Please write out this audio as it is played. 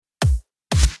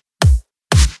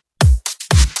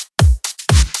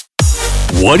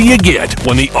What do you get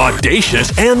when the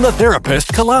audacious and the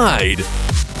therapist collide?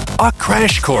 A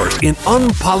crash course in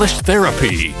unpolished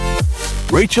therapy.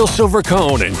 Rachel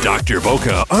Silver-Cohen and Dr.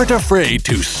 Boca aren't afraid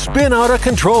to spin out of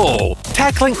control,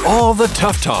 tackling all the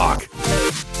tough talk.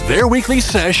 Their weekly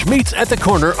sesh meets at the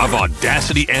corner of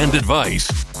audacity and advice,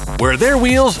 where their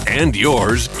wheels and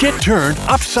yours get turned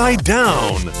upside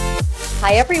down.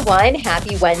 Hi, everyone.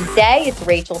 Happy Wednesday. It's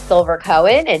Rachel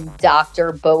Silver-Cohen and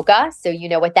Dr. Boca. So you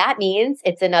know what that means.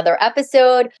 It's another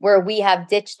episode where we have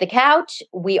ditched the couch,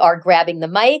 we are grabbing the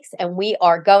mics, and we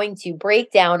are going to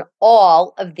break down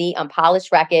all of the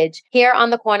unpolished wreckage here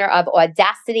on the corner of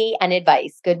audacity and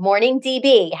advice. Good morning,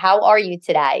 DB. How are you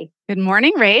today? Good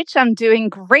morning, Rach. I'm doing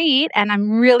great. And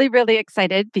I'm really, really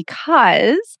excited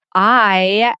because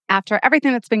after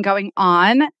everything that's been going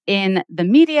on in the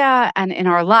media and in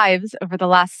our lives over the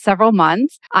last several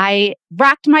months, I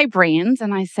racked my brains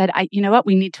and I said, you know what?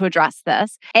 We need to address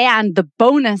this. And the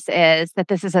bonus is that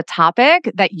this is a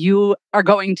topic that you are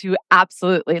going to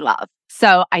absolutely love.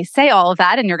 So I say all of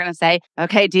that and you're going to say,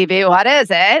 okay, DB, what is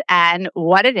it? And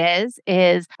what it is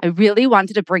I really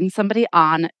wanted to bring somebody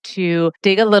on to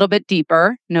dig a little bit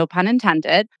deeper, no pun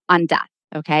intended, on death.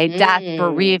 Okay, death,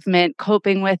 bereavement,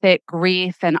 coping with it,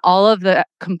 grief, and all of the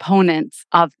components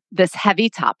of this heavy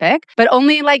topic, but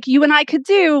only like you and I could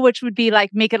do, which would be like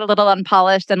make it a little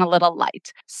unpolished and a little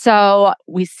light. So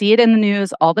we see it in the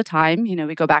news all the time. You know,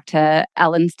 we go back to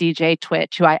Ellen's DJ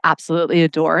Twitch, who I absolutely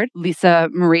adored, Lisa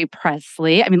Marie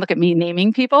Presley. I mean, look at me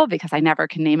naming people because I never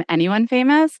can name anyone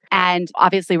famous. And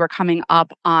obviously we're coming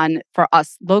up on, for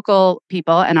us local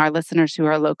people and our listeners who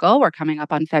are local, we're coming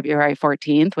up on February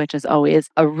 14th, which is always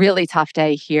a really tough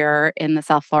day here in the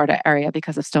South Florida area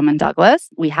because of Stoneman Douglas.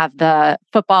 We have the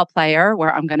football player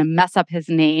where I'm going to mess up his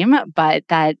name, but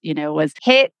that, was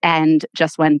hit and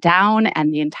just went down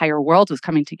and the entire world was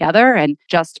coming together and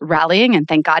just rallying. And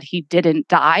thank God he didn't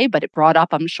die, but it brought up,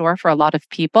 I'm sure, for a lot of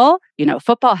people,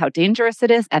 football, how dangerous it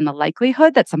is and the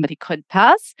likelihood that somebody could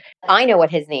pass. I know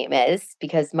what his name is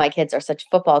because my kids are such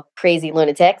football crazy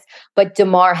lunatics, but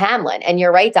Damar Hamlin. And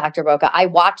you're right, Dr. Boca. I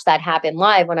watched that happen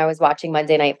live when I was watching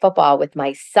Monday Night Football with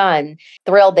my son,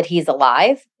 thrilled that he's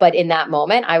alive. But in that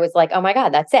moment, I was like, oh my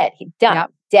God, that's it. He's done.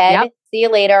 Yep. Dead. Yep. See you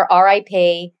later.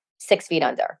 RIP. 6 feet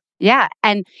under. Yeah.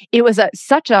 And it was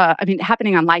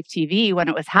happening on live TV when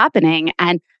it was happening.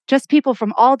 And just people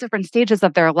from all different stages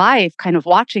of their life kind of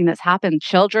watching this happen,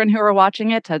 children who are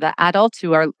watching it to the adults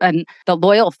who are, and the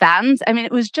loyal fans. I mean,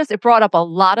 it brought up a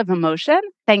lot of emotion.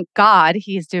 Thank God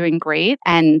he's doing great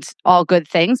and all good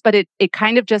things. But it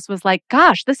kind of just was like,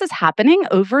 gosh, this is happening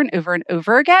over and over and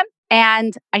over again.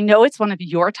 And I know it's one of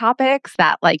your topics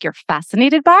that you're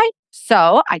fascinated by.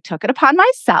 So I took it upon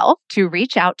myself to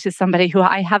reach out to somebody who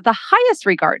I have the highest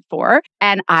regard for,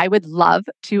 and I would love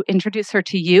to introduce her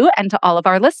to you and to all of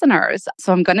our listeners.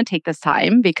 So I'm going to take this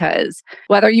time because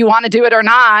whether you want to do it or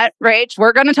not, Rach,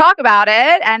 we're going to talk about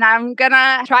it, and I'm going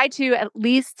to try to at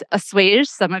least assuage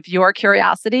some of your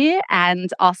curiosity and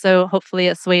also hopefully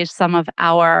assuage some of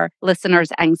our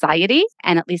listeners' anxiety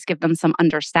and at least give them some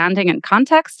understanding and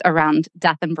context around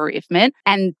death and bereavement.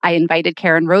 And I invited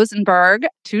Karen Rosenberg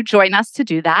to join us to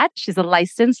do that. She's a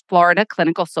licensed Florida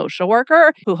clinical social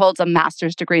worker who holds a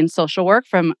master's degree in social work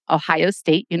from Ohio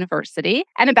State University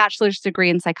and a bachelor's degree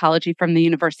in psychology from the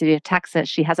University of Texas.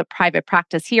 She has a private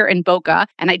practice here in Boca,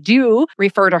 and I do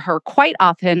refer to her quite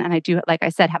often. And I do, like I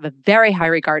said, have a very high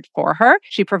regard for her.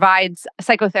 She provides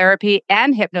psychotherapy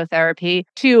and hypnotherapy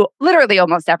to literally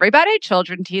almost everybody,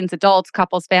 children, teens, adults,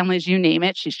 couples, families, you name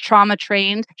it. She's trauma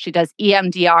trained. She does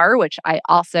EMDR, which I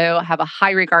also have a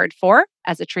high regard for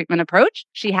as a treatment approach.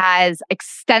 She has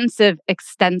extensive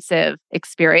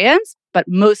experience, but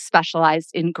most specialized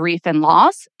in grief and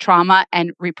loss, trauma,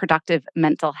 and reproductive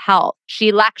mental health.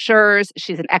 She lectures.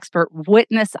 She's an expert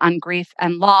witness on grief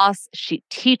and loss. She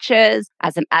teaches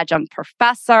as an adjunct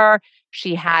professor.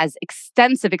 She has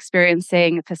extensive experience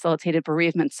in facilitated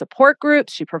bereavement support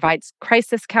groups. She provides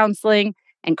crisis counseling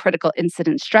and critical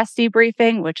incident stress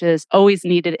debriefing, which is always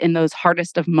needed in those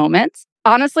hardest of moments.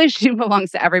 Honestly, she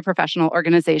belongs to every professional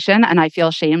organization, and I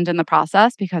feel shamed in the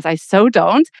process because I so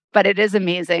don't. But it is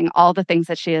amazing all the things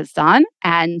that she has done.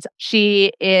 And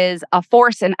she is a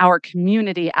force in our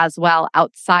community as well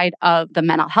outside of the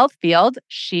mental health field.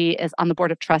 She is on the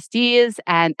board of trustees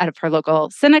and out of her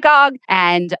local synagogue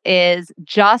and is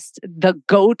just the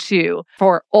go-to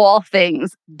for all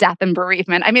things death and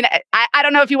bereavement. I mean, I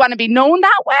don't know if you want to be known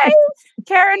that way,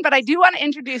 Karen, but I do want to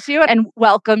introduce you and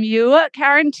welcome you,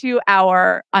 Karen, to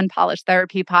our Unpolished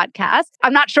Therapy podcast.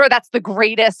 I'm not sure that's the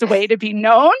greatest way to be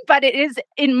known, but it is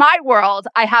in my world.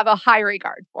 I have a high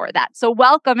regard for that. So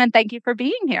welcome and thank you for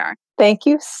being here. Thank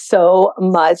you so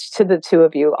much to the two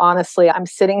of you. Honestly, I'm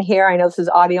sitting here. I know this is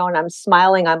audio and I'm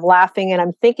smiling, I'm laughing, and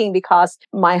I'm thinking because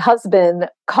my husband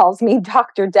calls me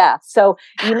Dr. Death. So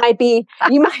you might be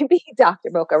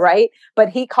Dr. Boca, right? But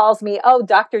he calls me, oh,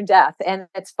 Dr. Death. And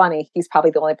it's funny. He's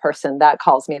probably the only person that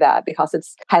calls me that because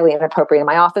it's highly inappropriate in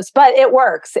my office, but it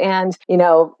works. And,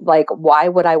 like, why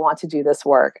would I want to do this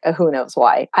work? Who knows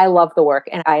why? I love the work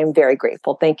and I am very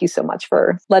grateful. Thank you so much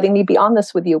for letting me be on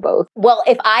this with you both. Well,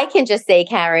 if I can just say,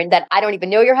 Karen, that I don't even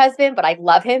know your husband, but I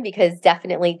love him because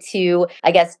definitely two,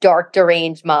 I guess, dark,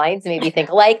 deranged minds maybe think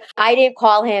alike. I didn't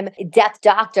call him Death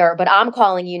Doctor, but I'm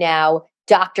calling you now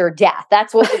Dr. Death.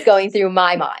 That's what was going through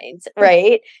my mind,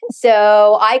 right?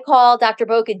 So I call Dr.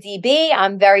 Boca DB.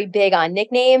 I'm very big on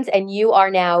nicknames, and you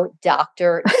are now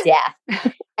Dr.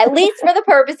 Death. At least for the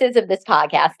purposes of this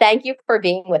podcast. Thank you for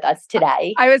being with us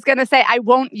today. I was going to say, I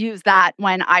won't use that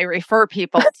when I refer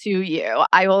people to you.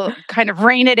 I will kind of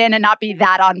rein it in and not be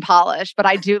that unpolished, but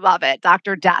I do love it.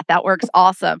 Dr. Death, that works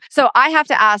awesome. So I have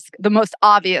to ask the most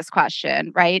obvious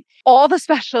question, right? All the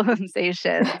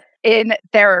specializations in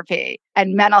therapy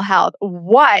and mental health,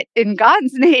 what in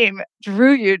God's name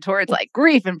drew you towards like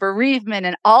grief and bereavement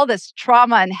and all this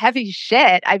trauma and heavy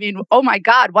shit? I mean, oh my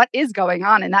God, what is going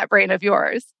on in that brain of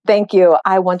yours? Thank you.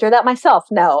 I wonder that myself.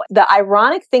 No, the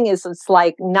ironic thing is, it's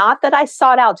like, not that I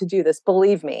sought out to do this.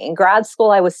 Believe me, in grad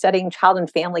school, I was studying child and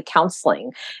family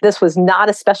counseling. This was not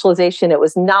a specialization. It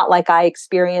was not like I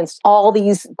experienced all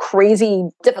these crazy,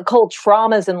 difficult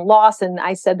traumas and loss. And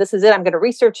I said, this is it. I'm going to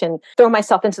research and throw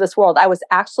myself into this world. I was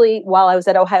actually, while I was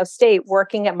at Ohio State,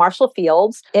 working at Marshall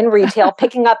Fields in retail,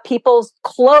 picking up people's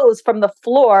clothes from the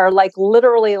floor, like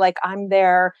literally like I'm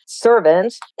their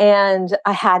servant. And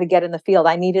I had to get in the field.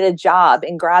 I needed a job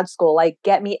in grad school, like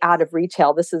get me out of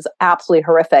retail. This is absolutely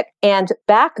horrific. And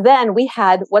back then we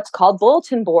had what's called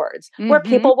bulletin boards where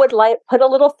people would like put a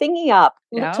little thingy up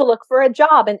to look for a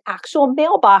job and actual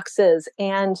mailboxes.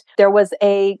 And there was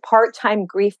a part-time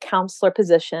grief counselor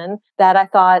position that I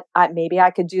thought maybe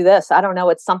I could do this. I don't know.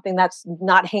 It's something that's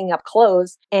not hanging up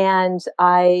clothes. And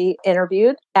I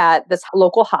interviewed at this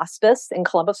local hospice in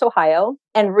Columbus, Ohio.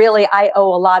 And really, I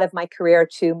owe a lot of my career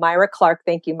to Myra Clark.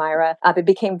 Thank you, Myra. It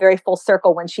became very full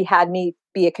circle when she had me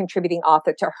be a contributing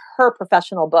author to her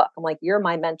professional book. I'm like, you're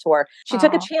my mentor. She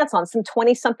took a chance on some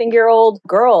 20-something-year-old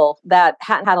girl that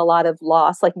hadn't had a lot of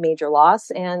loss, like major loss,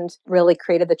 and really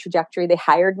created the trajectory. They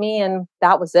hired me and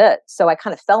that was it. So I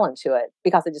kind of fell into it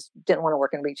because I just didn't want to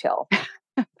work in retail.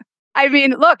 I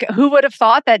mean, look, who would have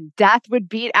thought that death would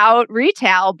beat out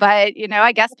retail? But,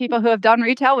 I guess people who have done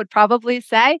retail would probably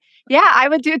say, yeah, I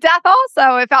would do death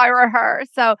also if I were her.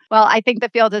 So, well, I think the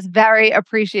field is very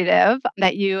appreciative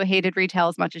that you hated retail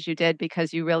as much as you did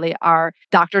because you really are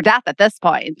Dr. Death at this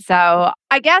point. So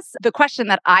I guess the question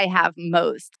that I have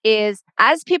most is,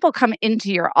 as people come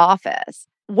into your office,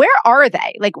 where are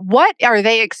they? Like, what are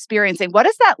they experiencing? What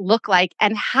does that look like?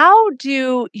 And how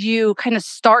do you kind of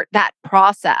start that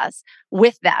process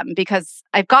with them? Because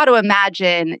I've got to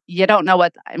imagine you don't know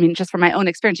just from my own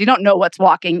experience, you don't know what's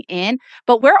walking in,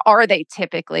 but where are they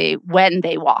typically when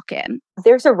they walk in?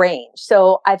 There's a range.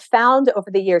 So I've found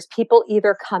over the years, people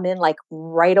either come in like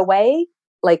right away,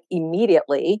 like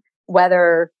immediately,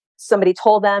 whether somebody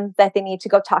told them that they need to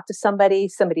go talk to somebody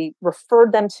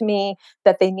referred them to me,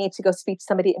 that they need to go speak to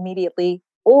somebody immediately,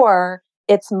 or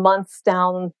it's months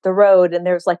down the road and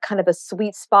there's like kind of a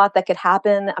sweet spot that could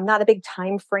happen. I'm not a big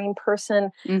time frame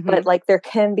person, but like there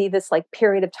can be this like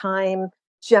period of time,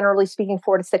 generally speaking,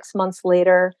 4 to 6 months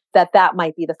later, that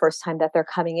might be the first time that they're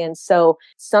coming in. So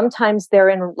sometimes they're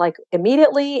in like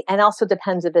immediately, and also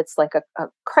depends if it's like a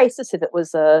crisis, if it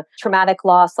was a traumatic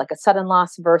loss, like a sudden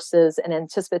loss versus an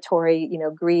anticipatory,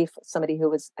 grief, somebody who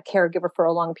was a caregiver for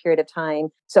a long period of time.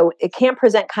 So it can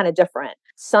present kind of different.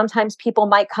 Sometimes people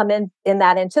might come in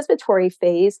that anticipatory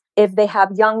phase. If they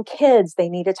have young kids, they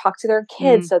need to talk to their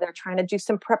kids. So they're trying to do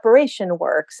some preparation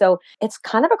work. So it's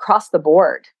kind of across the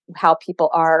board how people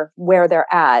are, where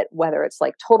they're at, whether it's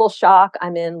like total shock,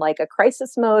 I'm in like a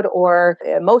crisis mode, or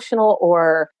emotional,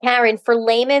 or... Karen, for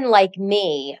laymen like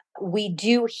me, we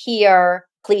do hear,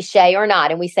 cliche or not,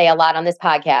 and we say a lot on this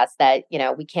podcast that,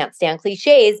 we can't stand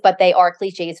cliches, but they are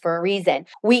cliches for a reason.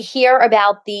 We hear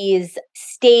about these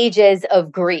stages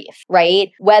of grief,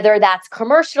 right? Whether that's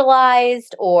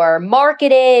commercialized or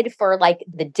marketed for like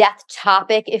the death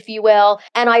topic, if you will.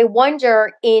 And I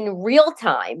wonder, in real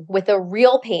time with a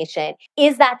real patient,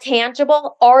 is that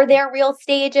tangible? Are there real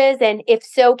stages? And if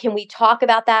so, can we talk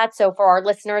about that? So for our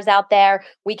listeners out there,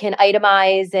 we can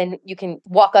itemize and you can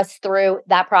walk us through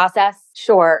that process.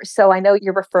 Sure. So I know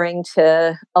you're referring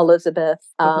to Elizabeth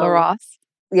Kubler-Ross.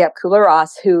 Yeah,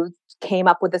 Kubler-Ross, who came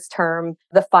up with this term,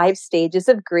 the 5 stages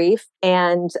of grief.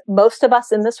 And most of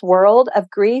us in this world of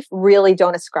grief really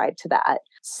don't ascribe to that.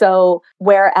 So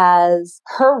whereas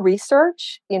her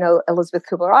research, Elizabeth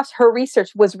Kubler-Ross, her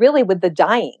research was really with the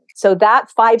dying. So that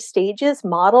 5 stages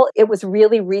model, it was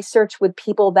really research with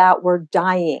people that were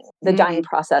dying, the dying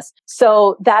process.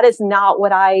 So that is not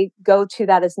what I go to.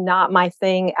 That is not my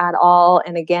thing at all.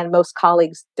 And again, most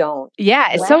colleagues don't.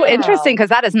 Yeah, it's so interesting because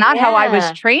that is not how I was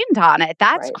trained on it.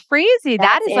 That's crazy.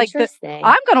 That's that is like, interesting.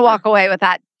 I'm going to walk away with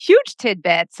that huge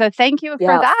tidbit. So thank you for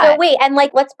that. So wait, and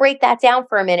let's break that down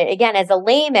for a minute. Again, as a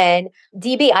layman,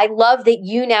 DB, I love that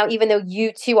you now, even though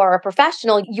you too are a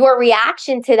professional, your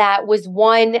reaction to that was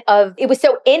it was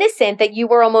so innocent that you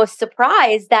were almost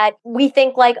surprised that we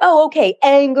think like, oh, okay,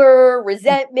 anger,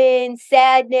 resentment,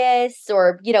 sadness,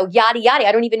 or, yada, yada.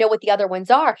 I don't even know what the other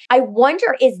ones are. I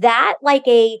wonder, is that like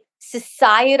a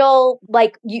societal,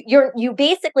 like you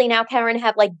basically now, Karen,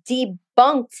 have like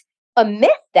debunked a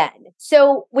myth then.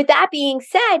 So with that being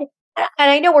said, and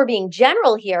I know we're being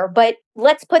general here, but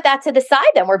let's put that to the side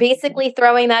then. We're basically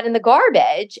throwing that in the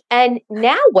garbage. And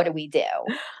now what do we do?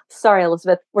 Sorry,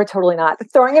 Elizabeth, we're totally not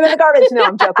throwing it in the garbage. No,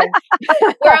 I'm joking.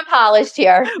 We're unpolished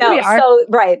here. No,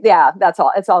 right. Yeah, that's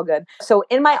all. It's all good. So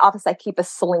in my office, I keep a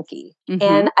slinky.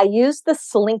 And I use the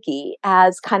slinky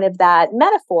as kind of that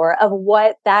metaphor of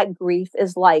what that grief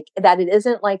is like, that it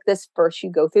isn't like this first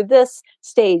you go through this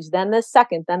stage, then the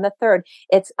second, then the third.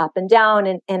 It's up and down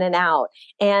and in and out.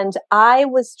 And I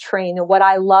was trained in what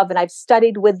I love, and I've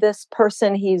studied with this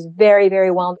person. He's very,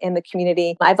 very well in the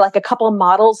community. I have like a couple of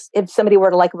models. If somebody were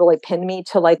to like really pin me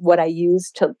to like what I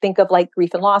use to think of like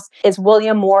grief and loss, is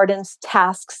William Worden's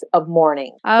Tasks of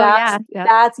Mourning. Oh,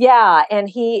 That's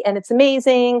and it's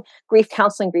amazing. Grief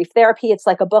counseling, grief therapy. It's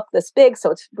like a book this big,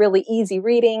 so it's really easy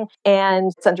reading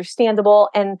and it's understandable.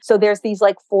 And so there's these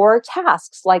like 4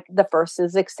 tasks. Like the first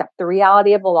is accept the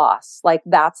reality of the loss. Like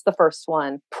that's the first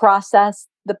one. Process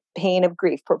the pain of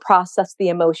grief, process the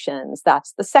emotions.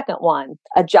 That's the second one.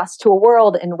 Adjust to a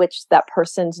world in which that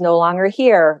person's no longer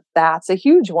here. That's a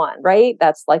huge one, right?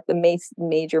 That's like the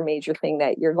major thing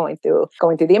that you're going through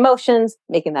the emotions,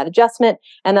 making that adjustment.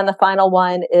 And then the final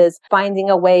one is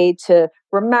finding a way to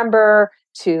remember,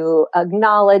 to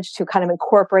acknowledge, to kind of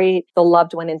incorporate the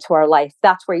loved one into our life.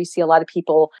 That's where you see a lot of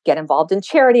people get involved in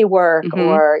charity work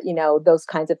or, those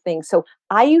kinds of things. So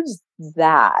I use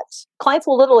that. Clients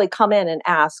will literally come in and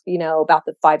ask, about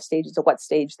the 5 stages of what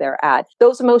stage they're at.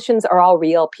 Those emotions are all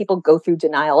real. People go through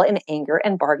denial and anger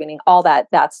and bargaining, all that.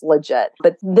 That's legit.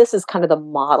 But this is kind of the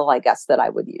model, I guess, that I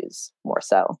would use more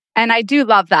so. And I do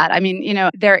love that. I mean,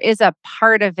 there is a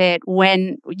part of it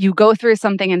when you go through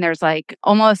something and there's like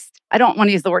almost, I don't want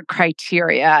to use the word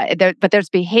criteria, but there's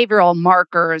behavioral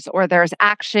markers or there's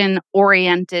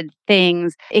action-oriented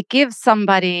things. It gives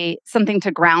somebody something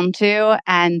to ground to.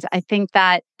 And I think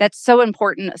that that's so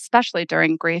important, especially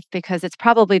during grief, because it's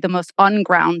probably the most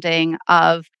ungrounding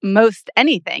of most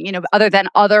anything, other than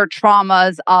other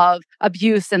traumas of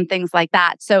abuse and things like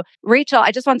that. So, Rachel,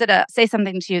 I just wanted to say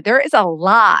something to you. There is a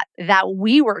lot that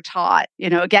we were taught,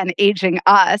 again, aging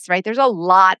us, right? There's a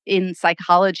lot in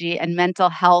psychology and mental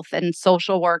health and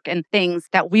social work and things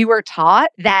that we were taught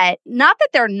that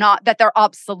that they're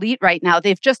obsolete right now.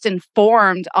 They've just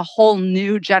informed a whole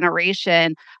new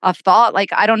generation of thought.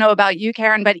 Like, I don't know about you,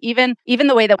 Karen, but even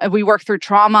the way that we work through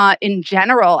trauma in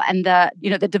general and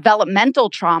the developmental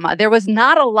trauma, there was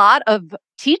not a lot of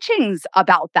teachings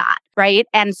about that, right?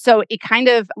 And so it kind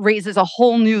of raises a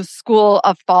whole new school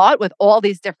of thought with all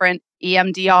these different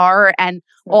EMDR and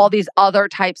all these other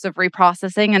types of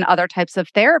reprocessing and other types of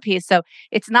therapy. So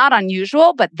it's not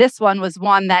unusual, but this one was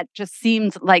one that just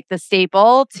seemed like the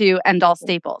staple to end all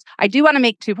staples. I do want to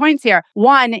make 2 points here.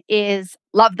 One is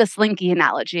love the slinky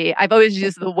analogy. I've always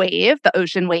used the wave, the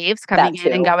ocean waves coming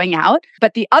in and going out.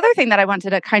 But the other thing that I wanted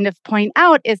to kind of point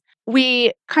out is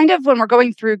we kind of, when we're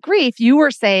going through grief, you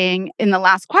were saying in the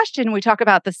last question, we talk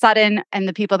about the sudden and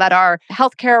the people that are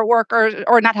healthcare workers,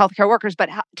 or not healthcare workers, but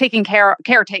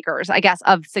caretakers, I guess,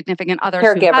 of significant others.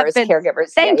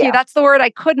 Caregivers. Thank you. That's the word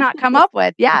I could not come up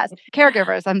with. Yes.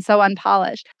 Caregivers. I'm so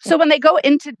unpolished. So when they go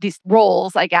into these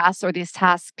roles, I guess, or these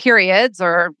task periods,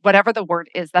 or whatever the word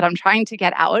is that I'm trying to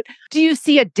get out, do you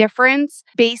see a difference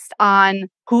based on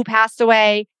who passed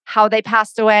away, how they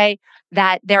passed away?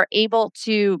 that they're able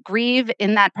to grieve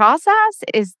in that process?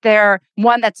 Is there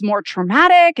one that's more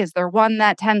traumatic? Is there one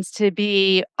that tends to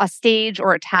be a stage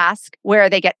or a task where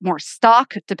they get more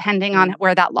stuck depending on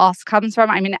where that loss comes from?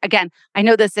 I mean, again, I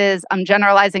know I'm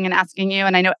generalizing and asking you,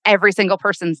 and I know every single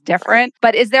person's different,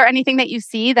 but is there anything that you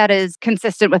see that is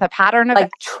consistent with a pattern of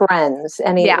like trends?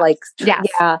 Yes.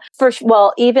 Yeah.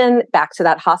 Well, even back to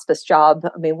that hospice job,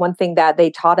 I mean, one thing that they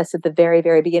taught us at the very,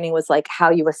 very beginning was like how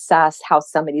you assess how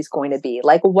somebody's going to be.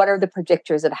 Like, what are the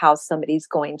predictors of how somebody's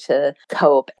going to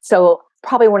cope? So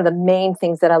probably one of the main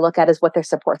things that I look at is what their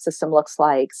support system looks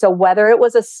like. So whether it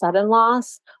was a sudden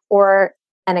loss or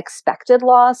an expected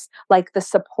loss, like the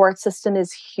support system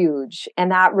is huge.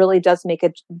 And that really does make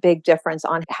a big difference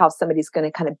on how somebody's going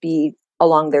to kind of be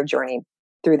along their journey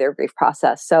through their grief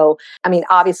process. So, I mean,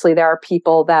 obviously there are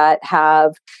people that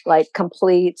have like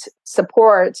complete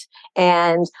support.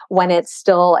 And when it's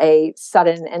still a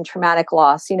sudden and traumatic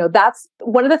loss, that's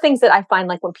one of the things that I find,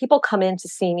 like when people come in to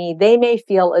see me, they may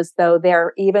feel as though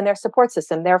even their support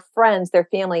system, their friends, their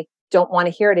family don't want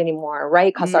to hear it anymore,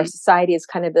 right? Because our society is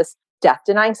kind of this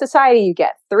death-denying society. You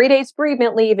get 3 days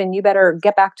bereavement leave and you better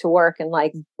get back to work and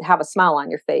like have a smile on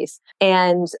your face.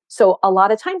 And so a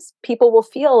lot of times people will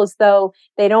feel as though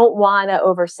they don't want to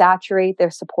oversaturate their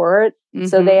support.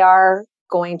 So they are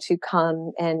going to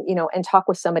come and, and talk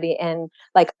with somebody. And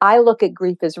like, I look at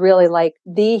grief as really like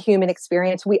the human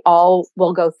experience. We all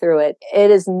will go through it. It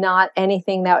is not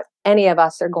anything that any of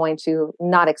us are going to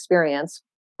not experience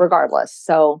regardless.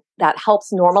 So that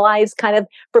helps normalize kind of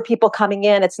for people coming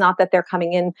in. It's not that they're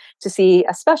coming in to see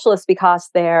a specialist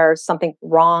because there's something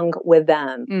wrong with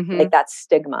them, like that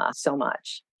stigma so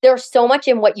much. There's so much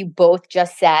in what you both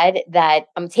just said that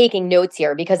I'm taking notes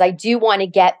here because I do want to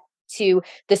get to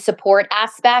the support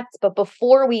aspect. But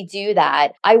before we do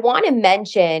that, I want to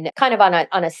mention kind of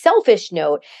on a selfish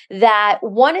note that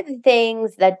one of the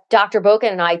things that Dr. Boca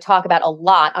and I talk about a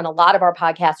lot on a lot of our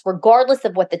podcasts, regardless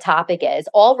of what the topic is,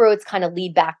 all roads kind of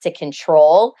lead back to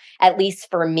control, at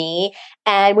least for me.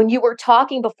 And when you were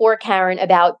talking before, Karen,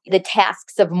 about the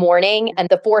tasks of mourning and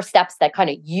the 4 steps that kind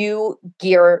of you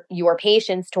gear your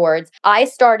patients towards, I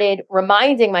started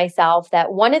reminding myself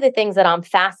that one of the things that I'm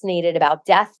fascinated about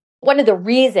death, one of the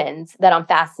reasons that I'm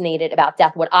fascinated about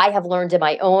death, what I have learned in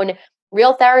my own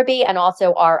real therapy and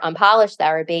also our unpolished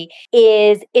therapy,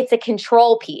 is it's a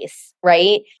control piece,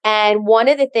 right? And one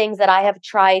of the things that I have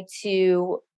tried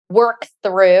to work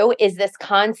through is this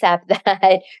concept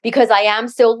that because I am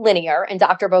so linear, and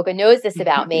Dr. Boca knows this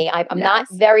about me, I'm not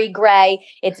very gray.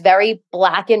 It's very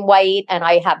black and white, and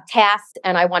I have tasks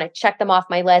and I want to check them off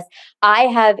my list. I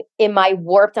have, in my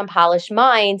warped, unpolished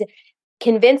mind,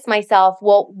 convince myself,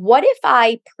 well, what if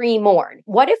I pre-mourn?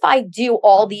 What if I do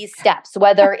all these steps,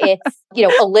 whether it's,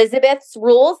 Elizabeth's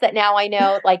rules that now I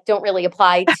know like don't really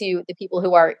apply to the people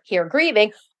who are here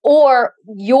grieving, or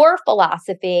your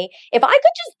philosophy. If I could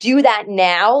just do that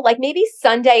now, like maybe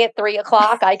Sunday at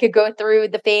 3:00, I could go through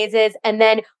the phases. And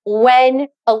then when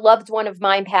a loved one of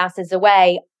mine passes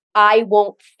away, I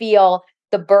won't feel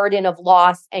the burden of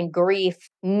loss and grief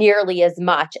nearly as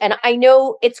much. And I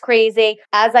know it's crazy.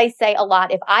 As I say a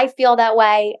lot, if I feel that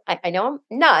way, I know I'm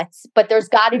nuts, but there's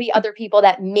got to be other people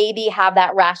that maybe have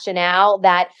that rationale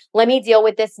that let me deal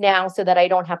with this now so that I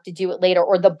don't have to do it later,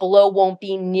 or the blow won't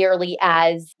be nearly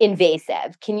as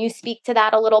invasive. Can you speak to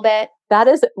that a little bit? That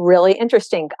is really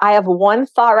interesting. I have one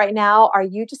thought right now. Are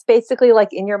you just basically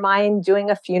like in your mind doing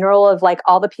a funeral of like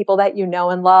all the people that you know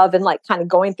and love and like kind of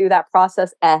going through that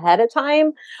process ahead of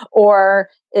time? Or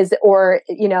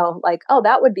like, oh,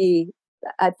 that would be,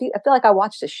 I feel like I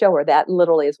watched a show where that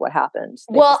literally is what happens.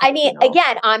 Well, I mean,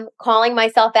 again, I'm calling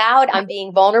myself out. I'm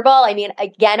being vulnerable. I mean,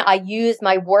 again, I use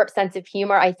my warped sense of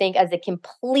humor, I think, as a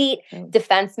complete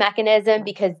defense mechanism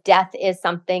because death is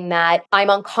something that I'm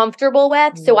uncomfortable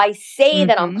with. So I say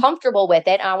that I'm comfortable with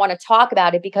it and I want to talk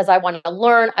about it because I want to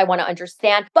learn, I want to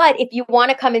understand. But if you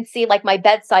want to come and see like my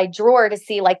bedside drawer to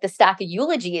see like the stack of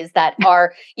eulogies that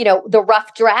are, the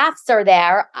rough drafts are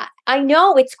there, I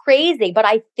know it's crazy, but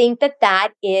I think that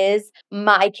is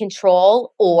my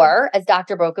control, or as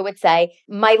Dr. Boca would say,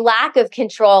 my lack of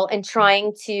control and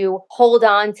trying to hold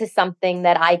on to something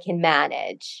that I can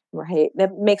manage. Right.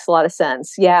 That makes a lot of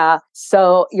sense. Yeah.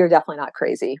 So you're definitely not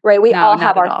crazy, right? We all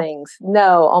have our things.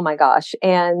 No. Oh my gosh.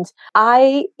 And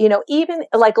I, even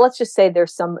like, let's just say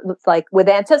there's some like with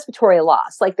anticipatory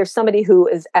loss, like there's somebody who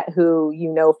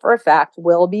for a fact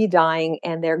will be dying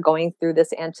and they're going through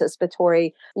this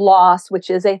anticipatory loss loss, which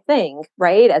is a thing,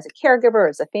 right? As a caregiver,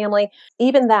 as a family,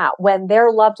 even that, when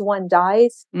their loved one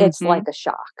dies, it's like a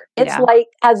shock. It's like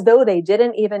as though they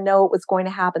didn't even know it was going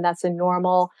to happen. That's a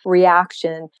normal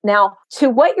reaction. Now, to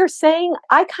what you're saying,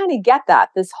 I kind of get that.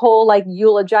 This whole like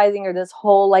eulogizing or this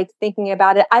whole like thinking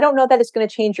about it. I don't know that it's going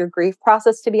to change your grief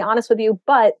process, to be honest with you,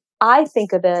 but I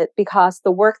think of it because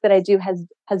the work that I do has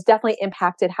definitely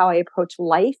impacted how I approach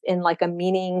life in like a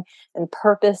meaning and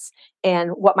purpose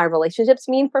and what my relationships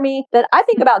mean for me. That I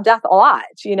think about death a lot,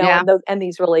 and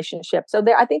these relationships. So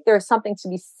I think there's something to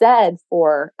be said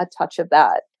for a touch of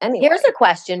that. Anyway, here's a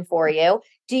question for you.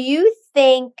 Do you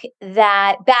think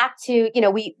that back to,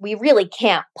 we really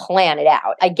can't plan it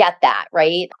out. I get that,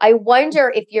 right? I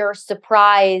wonder if you're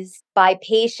surprised by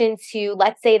patients who,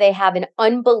 let's say they have an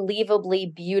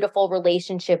unbelievably beautiful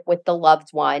relationship with the loved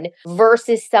one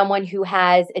versus someone who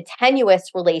has a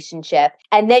tenuous relationship.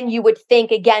 And then you would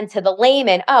think again to the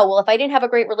layman, oh, well, if I didn't have a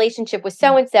great relationship with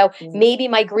so-and-so, maybe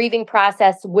my grieving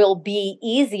process will be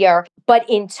easier. But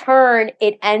in turn,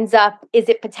 it ends up, is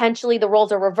it potentially the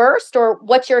roles are reversed, or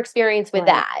what's your experience with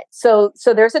that? So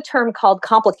there's a term called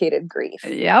complicated grief.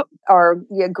 Yep. Or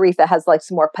grief that has like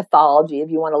some more pathology, if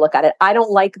you want to look at it. I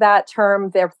don't like that term.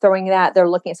 They're throwing that. They're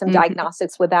looking at some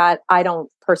diagnostics with that. I don't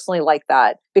personally like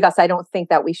that because I don't think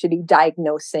that we should be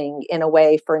diagnosing in a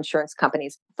way for insurance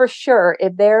companies. For sure,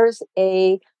 if there's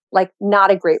a like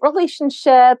not a great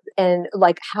relationship and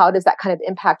like how does that kind of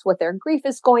impact what their grief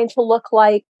is going to look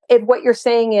like? If what you're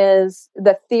saying is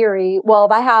the theory, well,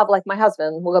 if I have like my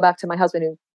husband, we'll go back to my husband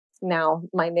who now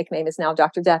my nickname is now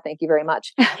Dr. Death. Thank you very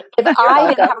much. If I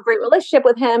didn't have a great relationship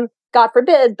with him, God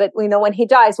forbid, but we know when he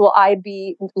dies, will I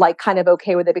be like kind of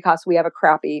okay with it because we have a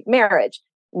crappy marriage?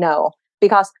 No,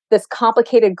 because this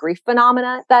complicated grief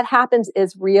phenomena that happens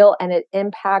is real and it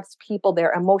impacts people,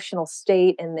 their emotional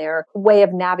state and their way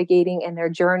of navigating and their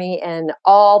journey, and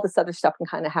all this other stuff can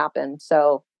kind of happen.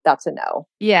 So that's a no.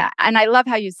 Yeah. And I love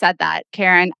how you said that,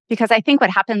 Karen, because I think what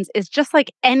happens is just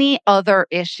like any other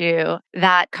issue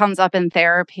that comes up in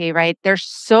therapy, right? There's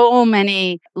so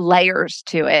many layers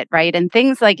to it, right? And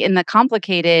things like in the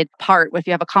complicated part, if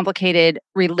you have a complicated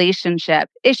relationship,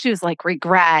 issues like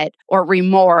regret or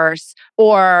remorse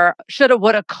or shoulda,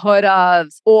 woulda, coulda,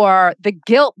 or the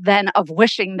guilt then of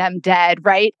wishing them dead,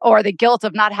 right? Or the guilt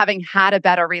of not having had a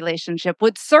better relationship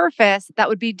would surface. That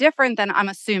would be different than, I'm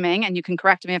assuming, and you can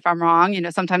correct me if I'm wrong.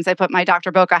 Sometimes I put my Dr.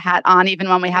 Boca hat on, even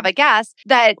when we have a guest,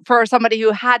 that for somebody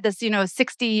who had this,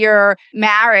 60-year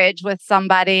marriage with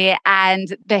somebody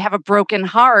and they have a broken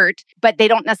heart, but they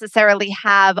don't necessarily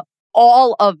have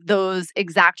all of those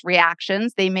exact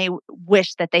reactions. They may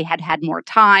wish that they had had more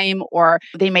time, or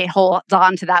they may hold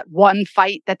on to that one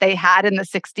fight that they had in the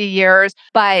 60 years,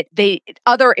 but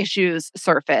other issues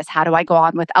surface. How do I go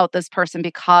on without this person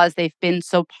because they've been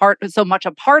so much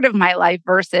a part of my life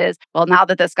versus, well, now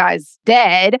that this guy's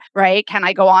dead, right? Can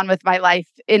I go on with my life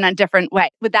in a different way?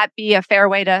 Would that be a fair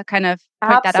way to kind of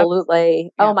point that out?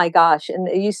 Absolutely. Yeah. Oh my gosh. And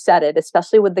you said it,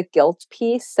 especially with the guilt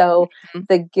piece. So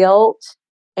the guilt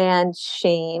and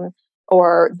shame,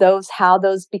 or how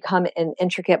those become an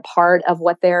intricate part of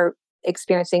what they're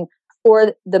experiencing,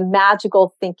 or the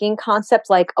magical thinking concept,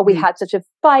 like, oh, we had such a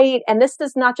fight. And this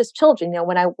is not just children.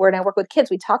 When I work with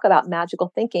kids, we talk about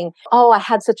magical thinking. Oh, I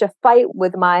had such a fight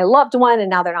with my loved one and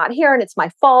now they're not here and it's my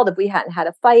fault if we hadn't had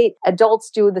a fight. Adults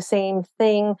do the same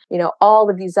thing. All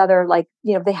of these other,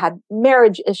 if they had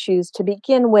marriage issues to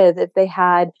begin with, if they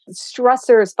had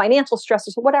stressors, financial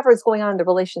stressors, whatever is going on in the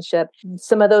relationship,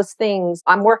 some of those things,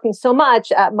 I'm working so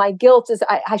much, my guilt is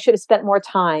I should have spent more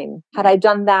time. Had I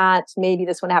done that, maybe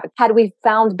this wouldn't happen. Had we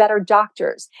found better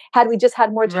doctors, had we just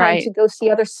had more time to go see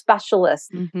other specialists,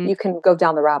 you can go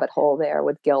down the rabbit hole there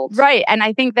with guilt. Right. And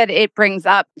I think that it brings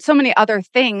up so many other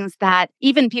things that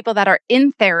even people that are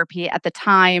in therapy at the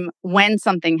time when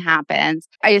something happens,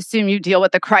 I assume you deal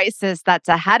with the crisis that's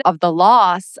ahead of the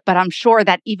loss, but I'm sure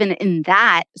that even in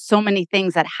that, so many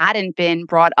things that hadn't been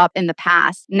brought up in the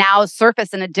past now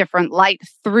surface in a different light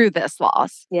through this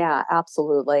loss. Yeah,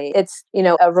 absolutely. It's,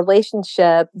 a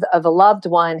relationship of a loved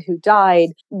one who died,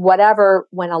 whatever,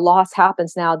 when a loss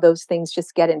happens now, those things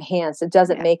just get enhanced. It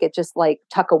doesn't make it just like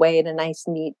tuck away in a nice,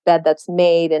 neat bed that's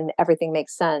made and everything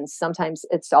makes sense. Sometimes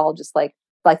it's all just like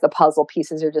like the puzzle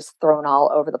pieces are just thrown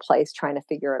all over the place trying to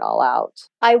figure it all out.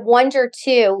 I wonder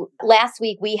too, last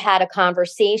week we had a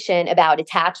conversation about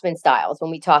attachment styles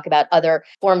when we talk about other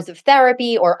forms of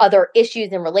therapy or other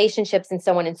issues in relationships and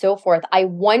so on and so forth. I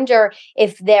wonder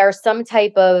if there's some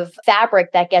type of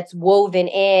fabric that gets woven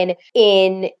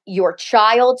in your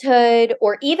childhood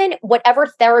or even whatever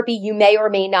therapy you may or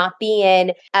may not be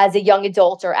in as a young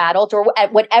adult or adult or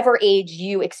at whatever age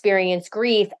you experience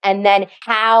grief, and then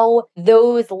how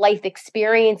those life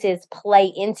experiences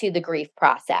play into the grief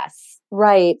process.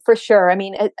 Right, for sure. I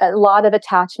mean, a lot of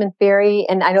attachment theory,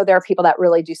 and I know there are people that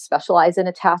really do specialize in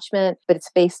attachment, but it's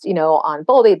based, on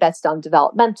Bowlby, based on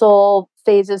developmental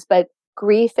phases, but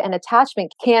grief and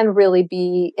attachment can really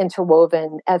be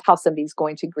interwoven as how somebody's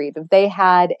going to grieve. If they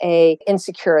had a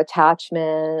insecure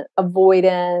attachment,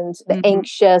 avoidant, the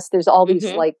anxious, there's all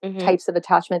these types of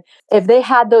attachment. If they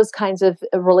had those kinds of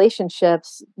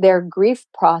relationships, their grief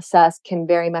process can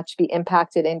very much be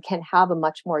impacted and can have a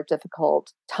much more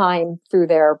difficult time through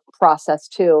their process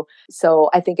too. So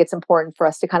I think it's important for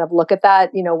us to kind of look at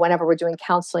that, whenever we're doing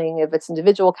counseling, if it's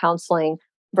individual counseling,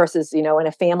 versus, in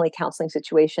a family counseling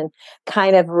situation,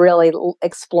 kind of really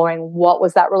exploring what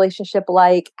was that relationship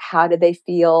like? How did they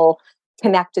feel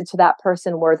connected to that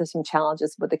person? Were there some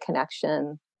challenges with the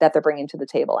connection that they're bringing to the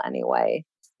table anyway?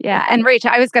 Yeah. And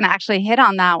Rachel, I was going to actually hit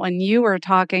on that when you were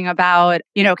talking about,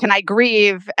 can I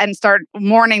grieve and start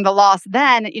mourning the loss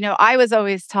then? I was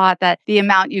always taught that the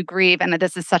amount you grieve, and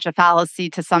this is such a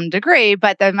fallacy to some degree,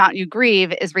 but the amount you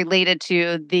grieve is related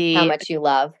to how much you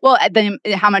love. Well,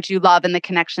 how much you love and the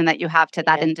connection that you have to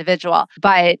that individual.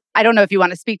 But I don't know if you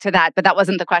want to speak to that, but that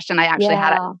wasn't the question I actually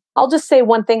had. I'll just say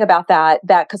one thing about that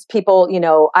because people,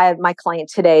 I have my client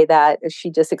today that she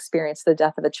just experienced the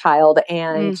death of a child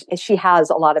and she has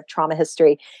a lot of trauma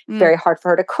history. Very hard for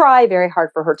her to cry, very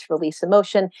hard for her to release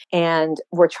emotion. And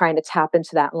we're trying to tap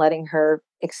into that and letting her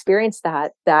experience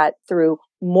that through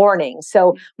mourning.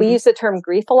 So we use the term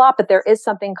grief a lot, but there is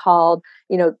something called,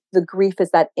 the grief is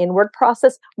that inward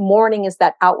process. Mourning is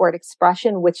that outward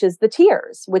expression, which is the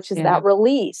tears, which is that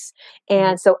release.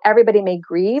 And so everybody may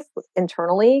grieve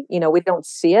internally, we don't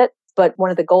see it, but one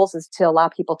of the goals is to allow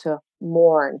people to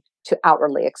mourn, to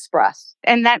outwardly express.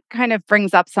 And that kind of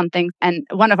brings up something. And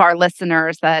one of our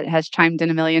listeners that has chimed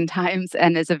in a million times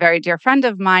and is a very dear friend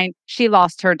of mine, she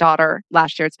lost her daughter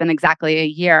last year. It's been exactly a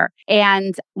year.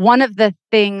 And one of the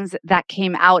things that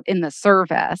came out in the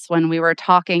service when we were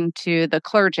talking to the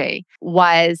clergy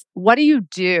was, what do you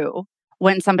do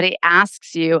when somebody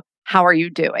asks you, how are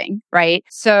you doing? Right?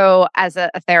 So as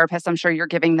a therapist, I'm sure you're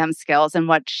giving them skills. And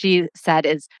what she said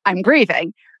is, I'm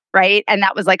grieving. Right. And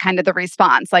that was like kind of the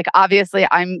response. Like, obviously,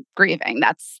 I'm grieving.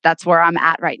 That's where I'm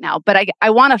at right now. But I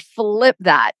want to flip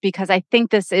that because I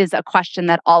think this is a question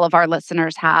that all of our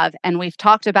listeners have. And we've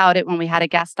talked about it when we had a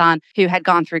guest on who had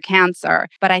gone through cancer.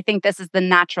 But I think this is the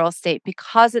natural state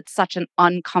because it's such an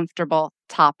uncomfortable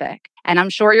topic. And I'm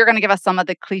sure you're going to give us some of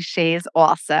the cliches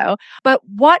also. But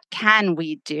what can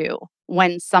we do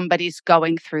when somebody's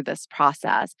going through this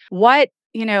process? What,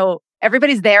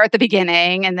 everybody's there at the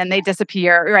beginning and then they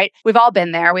disappear, right? We've all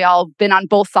been there. We all been on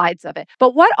both sides of it.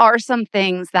 But what are some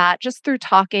things that just through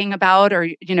talking about or,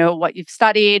 what you've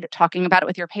studied, talking about it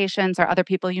with your patients or other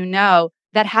people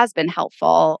that has been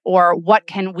helpful? Or what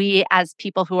can we as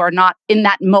people who are not in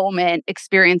that moment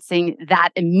experiencing that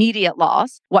immediate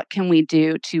loss, what can we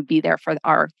do to be there for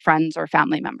our friends or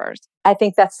family members? I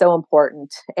think that's so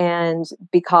important. And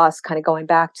because kind of going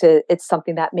back to it's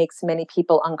something that makes many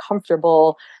people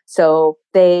uncomfortable. So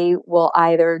they will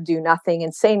either do nothing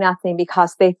and say nothing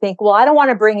because they think, well, I don't want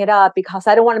to bring it up because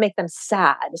I don't want to make them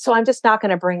sad. So I'm just not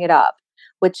going to bring it up,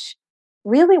 which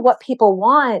really what people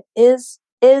want is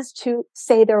to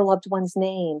say their loved one's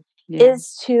name,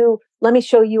 is to, let me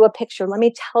show you a picture. Let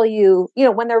me tell you,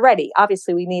 when they're ready.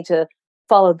 Obviously, we need to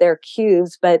follow their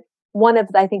cues, but one of,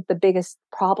 I think, the biggest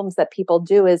problems that people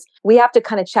do is we have to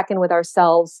kind of check in with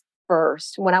ourselves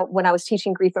first. When I was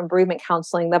teaching grief and bereavement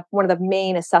counseling, one of the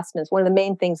main assessments, one of the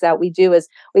main things that we do is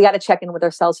we got to check in with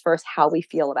ourselves first, how we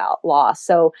feel about loss.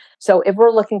 So if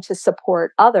we're looking to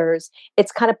support others,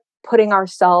 it's kind of putting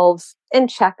ourselves in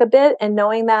check a bit and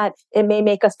knowing that it may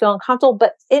make us feel uncomfortable,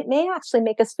 but it may actually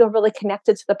make us feel really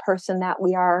connected to the person that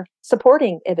we are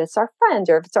supporting, if it's our friend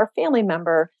or if it's our family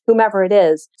member, whomever it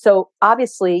is. So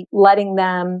obviously letting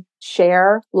them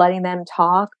share, letting them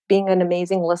talk, being an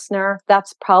amazing listener,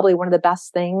 that's probably one of the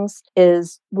best things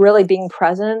is really being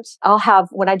present.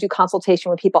 When I do consultation,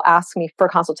 when people ask me for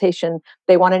consultation,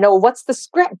 they want to know, what's the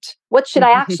script? What should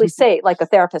I actually say? Like a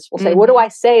therapist will say, what do I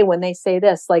say when they say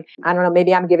this? Like, I don't know,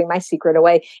 maybe I'm giving my secret secret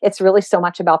away. It's really so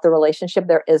much about the relationship.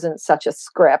 There isn't such a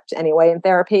script anyway in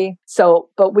therapy. So,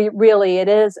 but it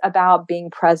is about being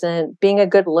present, being a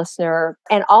good listener,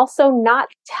 and also not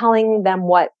telling them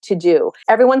what to do.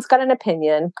 Everyone's got an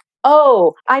opinion.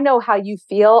 Oh, I know how you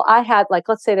feel. I had, like,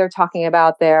 let's say they're talking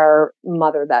about their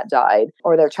mother that died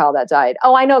or their child that died.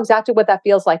 Oh, I know exactly what that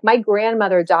feels like. My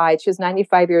grandmother died. She was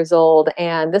 95 years old,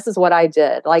 and this is what I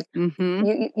did. Like,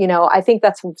 I think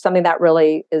that's something that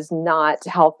really is not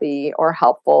healthy or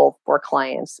helpful for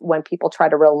clients when people try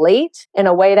to relate in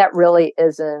a way that really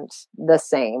isn't the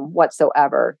same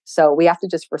whatsoever. So we have to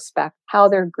just respect how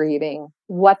they're grieving,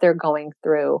 what they're going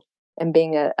through, and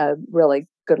being a really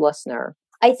good listener.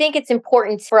 I think it's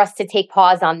important for us to take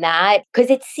pause on that because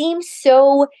it seems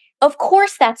so, of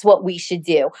course, that's what we should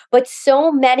do. But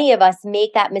so many of us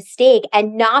make that mistake,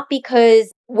 and not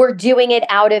because we're doing it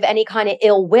out of any kind of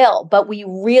ill will, but we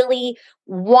really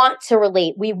want to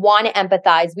relate. We want to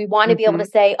empathize. We want to be able to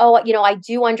say, oh, I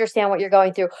do understand what you're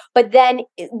going through. But then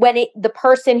when the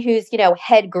person who's,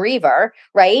 head griever,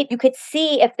 right, you could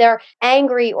see if they're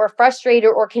angry or frustrated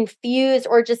or confused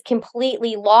or just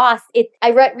completely lost.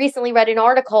 I recently read an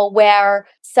article where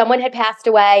someone had passed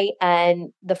away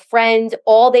and the friend,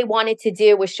 all they wanted to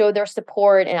do was show their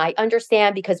support. And I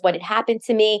understand because what had happened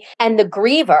to me, and the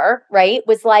griever, right,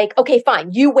 was like, okay,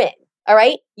 fine, you win. All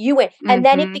right, you win. And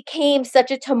then it became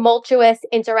such a tumultuous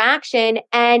interaction.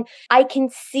 And I can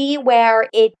see where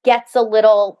it gets a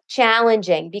little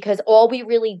challenging because all we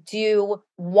really do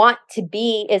want to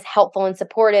be is helpful and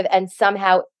supportive. And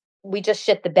somehow we just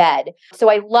shit the bed. So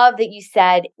I love that you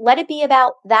said, let it be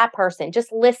about that person.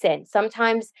 Just listen.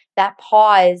 Sometimes that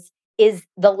pause is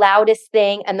the loudest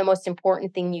thing and the most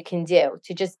important thing you can do,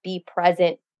 to just be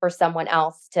present for someone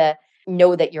else, to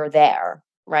know that you're there,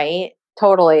 right?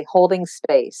 Totally. Holding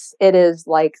space. It is,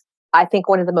 like, I think,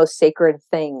 one of the most sacred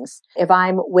things. If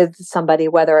I'm with somebody,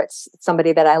 whether it's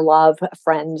somebody that I love, a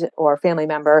friend or a family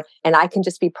member, and I can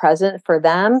just be present for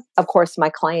them, of course, my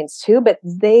clients too, but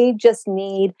they just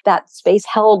need that space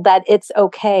held, that it's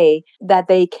okay, that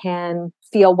they can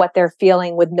feel what they're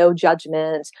feeling with no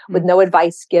judgment, with no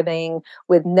advice giving,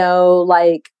 with no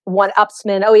like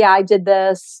one-upsman. Oh yeah, I did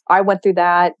this, I went through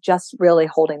that. Just really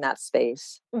holding that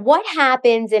space. What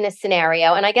happens in a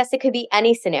scenario, and I guess it could be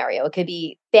any scenario, it could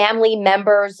be family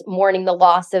members mourning the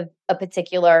loss of a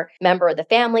particular member of the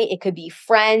family, it could be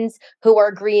friends who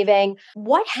are grieving.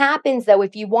 What happens though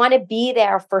if you want to be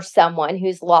there for someone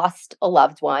who's lost a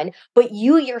loved one, but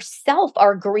you yourself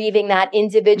are grieving that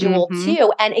individual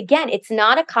too? And again, it's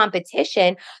not a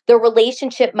competition. The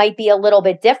relationship might be a little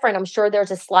bit different. I'm sure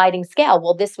there's a sliding scale.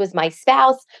 Well, this was my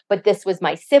spouse, but this was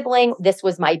my sibling, this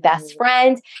was my best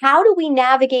friend. How do we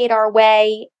navigate our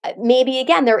way? Maybe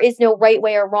again, there is no right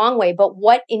way or wrong way, but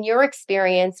what in your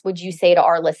experience would you say to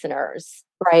our listeners?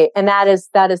 Right. And that is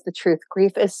the truth.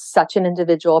 Grief is such an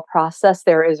individual process.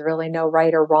 There is really no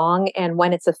right or wrong. And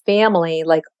when it's a family,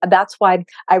 like, that's why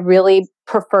I really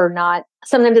prefer not.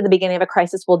 Sometimes at the beginning of a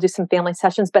crisis, we'll do some family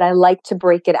sessions, but I like to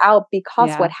break it out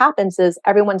because what happens is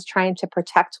everyone's trying to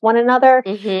protect one another.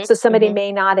 So somebody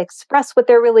may not express what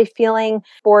they're really feeling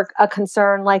for a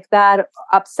concern like that,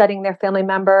 upsetting their family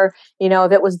member.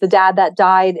 If it was the dad that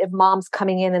died, if mom's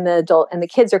coming in and the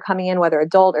kids are coming in, whether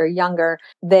adult or younger,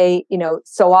 they,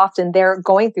 so often they're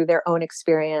going through their own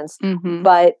experience.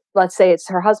 But let's say it's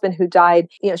her husband who died,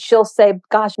 she'll say,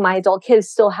 gosh, my adult kids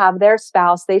still have their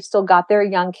spouse. They've still got their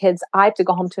young kids. I have to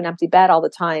go home to an empty bed all the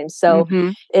time. So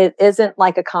it isn't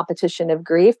like a competition of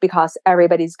grief because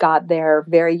everybody's got their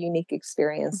very unique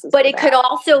experiences. But it could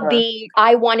also be,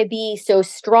 I want to be so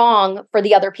strong for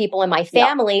the other people in my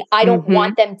family. I don't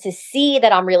want them to see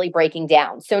that I'm really breaking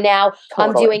down. So now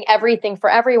I'm doing everything for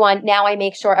everyone. Now I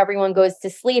make sure everyone goes to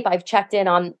sleep. I've checked in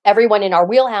on everyone in our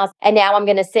wheelhouse. And now I'm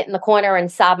going to sit in the corner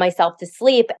and sob myself to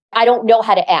sleep. I don't know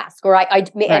how to ask, or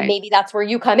and maybe that's where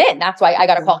you come in. That's why I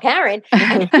got to call Karen.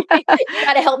 You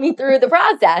got to help me through the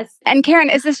process. And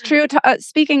Karen, is this true?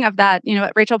 Speaking of that,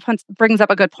 Rachel brings up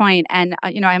a good point, and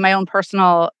I have my own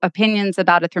personal opinions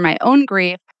about it through my own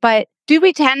grief. But do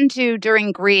we tend to,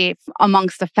 during grief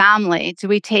amongst a family, do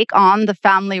we take on the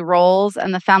family roles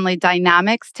and the family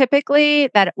dynamics typically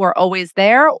that were always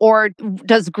there? Or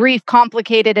does grief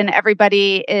complicate it and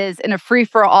everybody is in a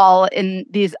free-for-all in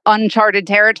these uncharted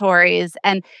territories?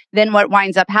 And then what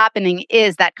winds up happening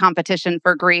is that competition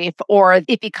for grief, or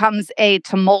it becomes a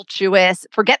tumultuous,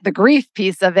 forget the grief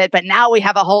piece of it, but now we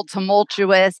have a whole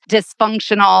tumultuous,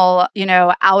 dysfunctional,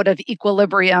 out of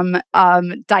equilibrium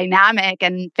dynamic,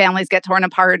 and families get torn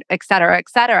apart, et cetera, et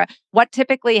cetera. What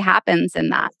typically happens in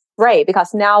that? Right.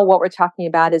 Because now what we're talking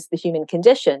about is the human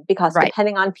condition, because Right.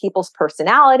 depending on people's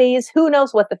personalities, who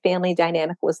knows what the family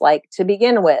dynamic was like to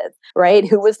begin with, right?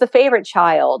 Who was the favorite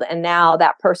child? And now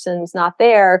that person's not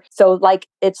there. So like,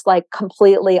 it's like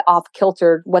completely off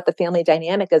kilter what the family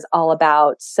dynamic is all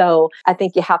about. So I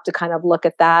think you have to kind of look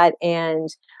at that and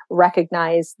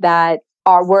recognize that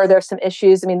were there some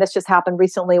issues? I mean, this just happened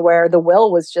recently where the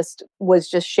will was just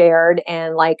shared,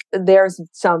 and like there's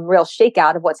some real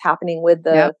shakeout of what's happening with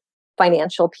the Yep.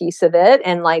 financial piece of it,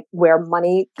 and like where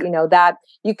money, that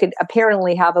you could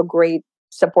apparently have a great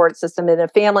support system in a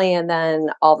family, and then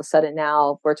all of a sudden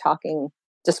now we're talking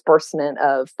disbursement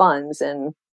of funds,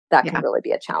 and that Yeah. can really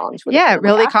be a challenge with Yeah, the it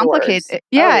family really afterwards. complicates it.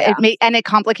 Oh, Yeah, it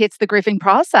complicates the grieving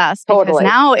process because Totally.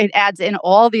 now it adds in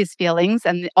all these feelings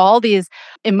and all these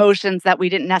emotions that we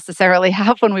didn't necessarily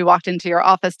have when we walked into your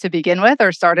office to begin with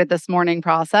or started this mourning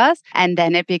process. And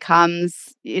then it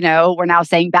becomes, we're now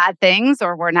saying bad things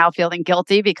or we're now feeling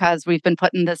guilty because we've been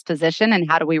put in this position. And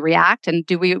how do we react? And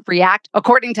do we react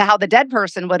according to how the dead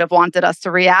person would have wanted us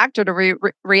to react, or do we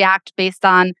react based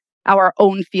on our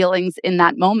own feelings in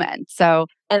that moment? So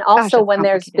And gosh, also it's when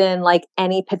there's complicated. been like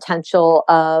any potential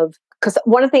of, because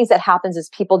one of the things that happens is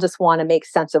people just want to make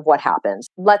sense of what happens.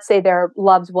 Let's say their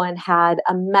loved one had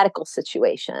a medical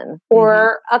situation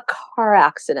or a car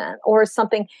accident or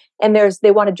something, and they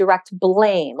want to direct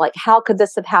blame. Like, how could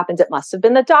this have happened? It must have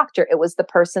been the doctor. It was the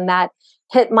person that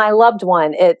hit my loved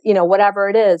one. Whatever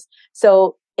it is.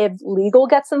 So if legal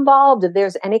gets involved, if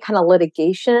there's any kind of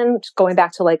litigation, going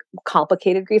back to like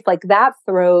complicated grief, like that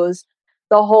throws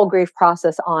the whole grief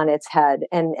process on its head.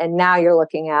 And now you're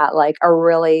looking at like a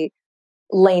really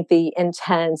lengthy,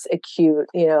 intense, acute,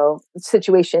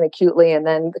 situation acutely, and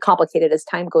then complicated as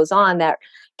time goes on, that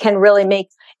can really make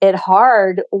it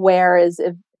hard. Whereas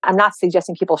if I'm not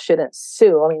suggesting people shouldn't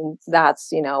sue. I mean,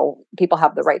 that's, people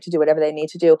have the right to do whatever they need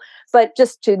to do, but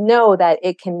just to know that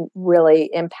it can really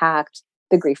impact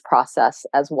the grief process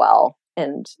as well.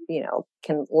 And,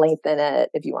 can lengthen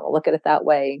it if you want to look at it that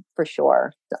way, for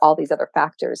sure. All these other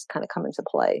factors kind of come into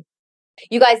play.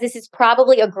 You guys, this is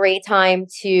probably a great time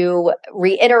to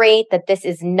reiterate that this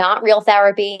is not real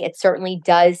therapy. It certainly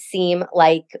does seem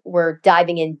like we're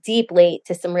diving in deeply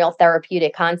to some real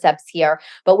therapeutic concepts here,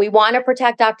 but we want to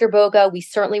protect Dr. Boga. We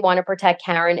certainly want to protect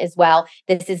Karen as well.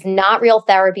 This is not real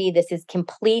therapy. This is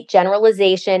complete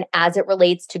generalization as it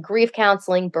relates to grief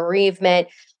counseling, bereavement,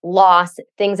 loss,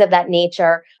 things of that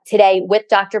nature. Today with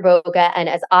Dr. Boga, and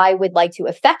as I would like to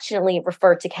affectionately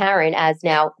refer to Karen as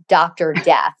now Dr.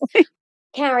 Death.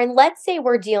 Karen, let's say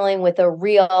we're dealing with a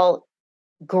real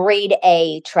grade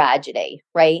A tragedy,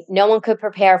 right? No one could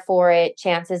prepare for it.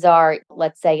 Chances are,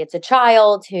 let's say it's a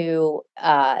child who,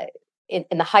 in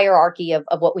the hierarchy of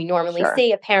what we normally Sure.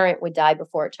 see, a parent would die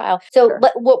before a child. So,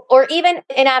 Sure. or even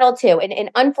an adult too, an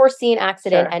unforeseen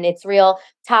accident, Sure. and it's real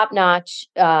top-notch,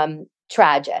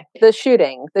 tragic. The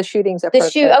shootings are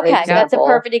perfect. Okay, that's a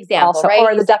perfect example, also, right?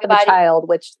 or You the death think of a about it- child,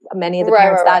 which many of the Right,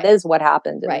 parents, right, that is what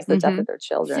happened. It Right. was the death of their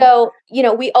children. So,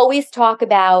 we always talk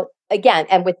about, again,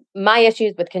 and with my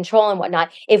issues with control and whatnot,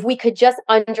 if we could just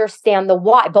understand the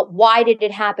why, but why did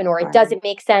it happen? Or it Right. doesn't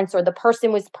make sense, or the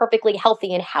person was perfectly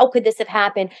healthy and how could this have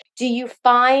happened? Do you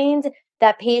find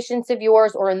that patients of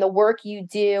yours, or in the work you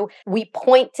do, we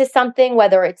point to something,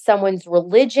 whether it's someone's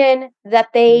religion that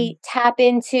they tap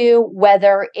into,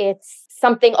 whether it's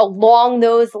something along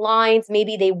those lines,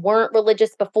 maybe they weren't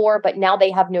religious before, but now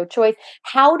they have no choice.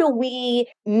 How do we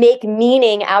make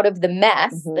meaning out of the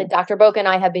mess? Dr. Boca and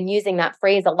I have been using that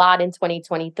phrase a lot in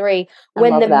 2023,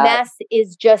 when the mess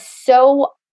is just so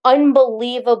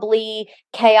unbelievably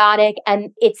chaotic and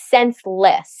it's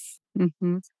senseless.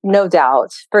 No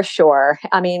doubt, for sure.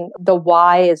 I mean, the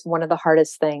why is one of the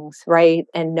hardest things, right?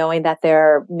 And knowing that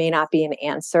there may not be an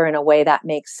answer in a way that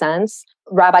makes sense.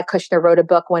 Rabbi Kushner wrote a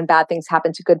book, When Bad Things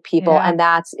Happen to Good People. Yeah. And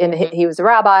that's he was a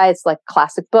rabbi. It's like a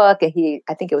classic book. And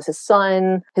I think it was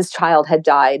his child had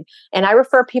died. And I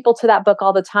refer people to that book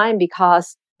all the time,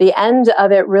 because the end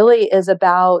of it really is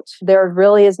about, there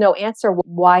really is no answer.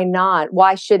 Why not?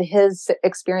 Why should his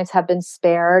experience have been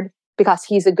spared? Because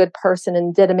he's a good person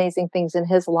and did amazing things in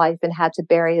his life and had to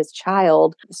bury his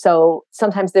child. So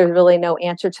sometimes there's really no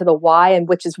answer to the why, and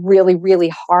which is really, really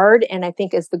hard. And I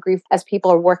think as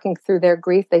people are working through their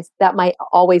grief, that might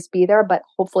always be there, but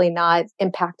hopefully not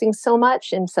impacting so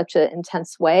much in such an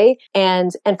intense way.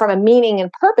 And from a meaning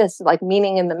and purpose, like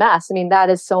meaning in the mess, I mean,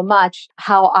 that is so much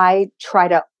how I try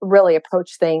to really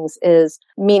approach things, is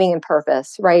meaning and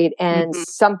purpose, right? And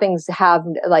some things have,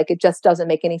 like, it just doesn't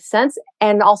make any sense.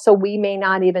 And also we may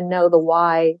not even know the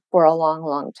why for a long,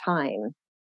 long time.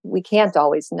 We can't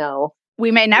always know.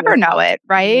 We may never know it,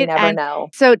 right? You never And know.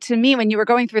 so to me, when you were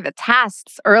going through the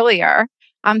tasks earlier,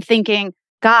 I'm thinking,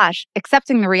 gosh,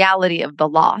 accepting the reality of the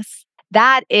loss.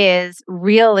 That is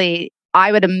really,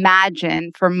 I would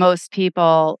imagine for most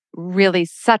people, really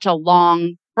such a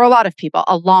long, for a lot of people,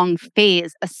 a long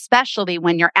phase, especially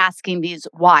when you're asking these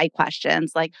why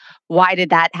questions, like, why did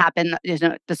that happen?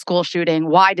 The school shooting,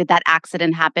 why did that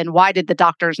accident happen? Why did the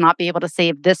doctors not be able to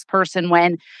save this person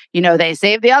when, they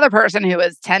saved the other person who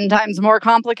was 10 times more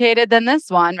complicated than this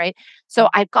one, right? So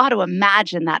I've got to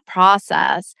imagine that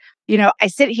process. I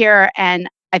sit here and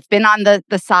I've been on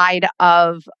the side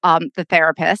of the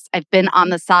therapist. I've been on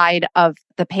the side of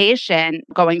the patient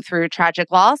going through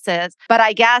tragic losses. But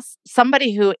I guess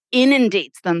somebody who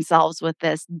inundates themselves with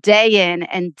this day in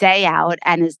and day out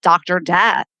and is Dr.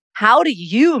 Death, how do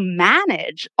you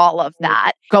manage all of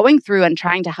that, going through and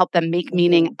trying to help them make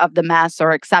meaning of the mess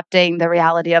or accepting the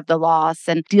reality of the loss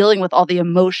and dealing with all the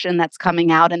emotion that's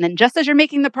coming out? And then just as you're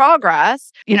making the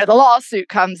progress, the lawsuit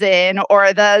comes in or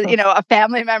a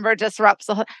family member disrupts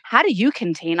how do you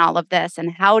contain all of this?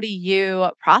 And how do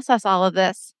you process all of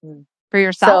this for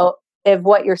yourself? So if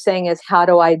what you're saying is how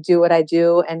do I do what I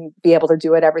do and be able to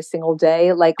do it every single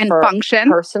day, like and for function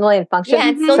personally and function. Yeah,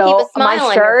 and still So keep a smile my on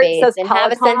your shirt face says and Peloton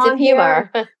have a sense of on humor.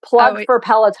 here. Plug for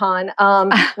Peloton.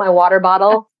 My water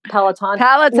bottle, Peloton.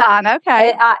 Peloton,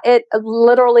 okay. It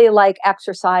literally, like,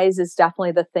 exercise is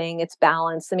definitely the thing. It's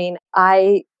balance. I mean,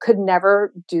 I could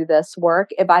never do this work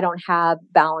if I don't have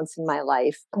balance in my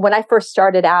life. When I first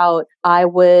started out, I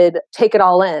would take it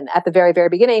all in at the very, very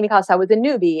beginning because I was a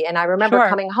newbie. And I remember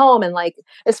coming home and, like,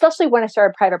 especially when I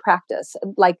started private practice,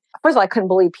 like, first of all, I couldn't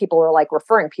believe people were like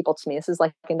referring people to me. This is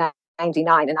like in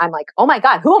 99. And I'm like, oh my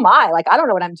God, who am I? Like, I don't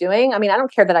know what I'm doing. I mean, I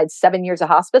don't care that I had 7 years of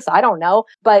hospice. I don't know.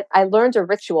 But I learned a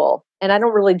ritual and I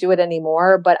don't really do it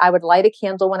anymore. But I would light a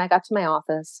candle when I got to my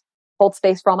office, hold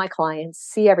space for all my clients,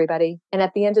 see everybody. And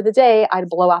at the end of the day, I'd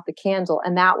blow out the candle.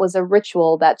 And that was a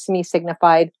ritual that to me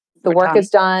signified the work is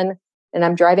done and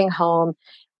I'm driving home.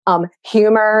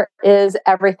 Humor is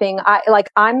everything.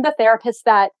 I'm the therapist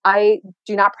that I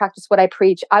do not practice what I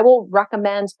preach. I will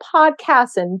recommend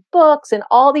podcasts and books and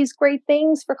all these great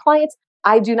things for clients.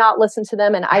 I do not listen to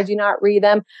them and I do not read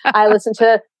them. I listen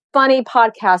to funny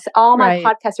podcasts. All my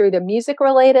podcasts are either music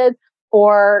related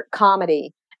or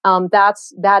comedy.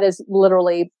 That is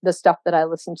literally the stuff that I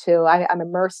listen to. I'm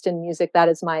immersed in music. That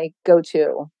is my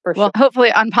go-to for sure. Well,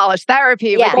 hopefully unpolished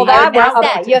therapy. Yeah, would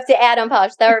be you have to add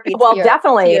unpolished therapy. Well,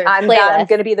 definitely. I'm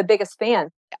going to be the biggest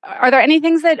fan. Are there any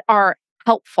things that are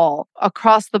helpful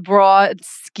across the broad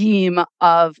scheme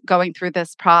of going through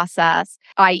this process,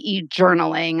 i.e.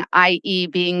 journaling, i.e.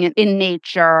 being in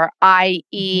nature,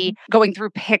 i.e. going through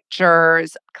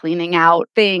pictures, cleaning out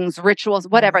things, rituals,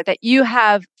 whatever that you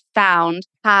have found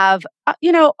have,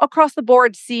 across the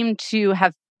board seem to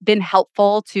have been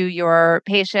helpful to your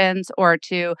patients or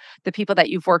to the people that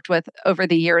you've worked with over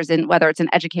the years, in whether it's in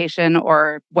education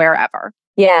or wherever?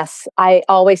 Yes, I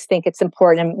always think it's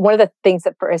important. And one of the things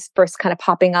that is first kind of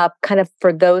popping up kind of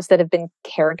for those that have been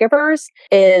caregivers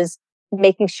is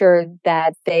making sure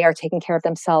that they are taking care of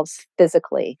themselves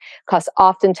physically, because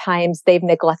oftentimes they've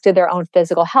neglected their own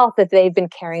physical health if they've been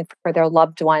caring for their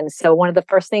loved ones. So one of the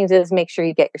first things is make sure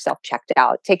you get yourself checked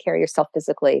out, take care of yourself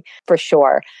physically for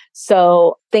sure.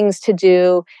 So things to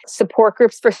do, support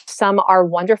groups for some are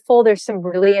wonderful. There's some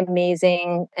really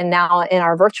amazing, and now in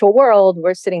our virtual world,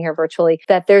 we're sitting here virtually,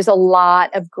 that there's a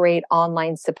lot of great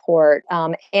online support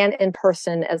and in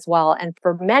person as well. And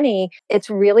for many, it's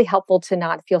really helpful to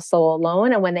not feel so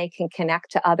alone. And when they can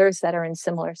connect to others that are in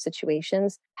similar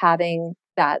situations, having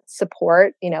that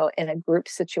support, in a group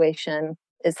situation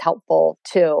is helpful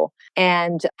too.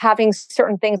 And having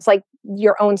certain things like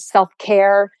your own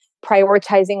self-care,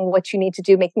 prioritizing what you need to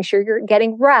do, making sure you're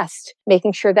getting rest,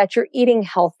 making sure that you're eating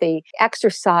healthy,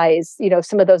 exercise,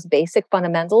 some of those basic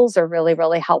fundamentals are really,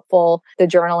 really helpful. The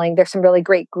journaling, there's some really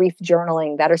great grief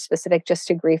journaling that are specific just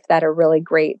to grief that are really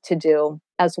great to do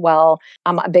as well.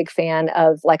 I'm a big fan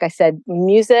of, like I said,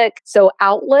 music. So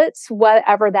outlets,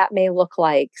 whatever that may look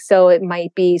like. So it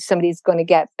might be somebody's going to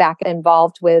get back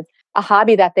involved with a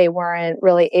hobby that they weren't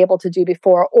really able to do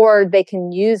before, or they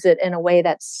can use it in a way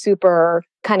that's super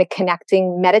kind of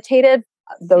connecting, meditative.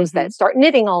 Those that start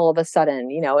knitting all of a sudden,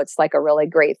 it's like a really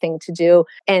great thing to do,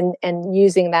 and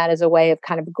using that as a way of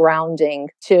kind of grounding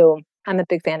too. I'm a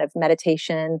big fan of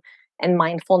meditation and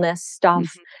mindfulness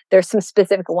stuff. There's some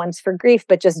specific ones for grief,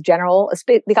 but just general,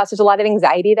 because there's a lot of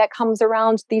anxiety that comes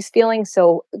around these feelings.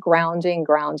 So grounding,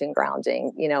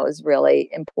 is really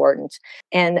important.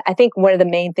 And I think one of the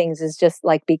main things is just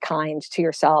like be kind to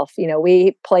yourself.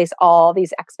 We place all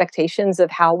these expectations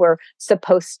of how we're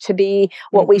supposed to be,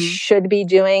 what we should be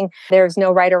doing. There's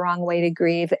no right or wrong way to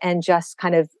grieve, and just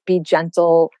kind of be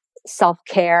gentle.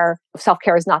 Self-care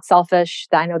is not selfish.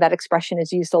 I know that expression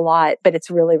is used a lot, but it's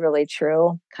really, really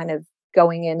true. Kind of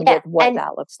going in with what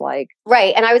that looks like.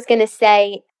 Right. And I was going to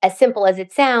say, as simple as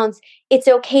it sounds, it's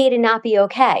okay to not be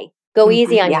okay. Go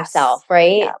easy on yourself,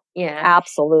 right? Yeah,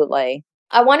 absolutely.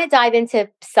 I want to dive into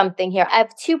something here. I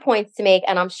have 2 points to make,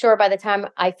 and I'm sure by the time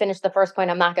I finish the first point,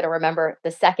 I'm not going to remember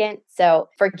the second. So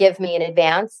forgive me in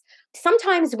advance.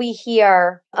 Sometimes we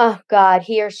hear, oh God,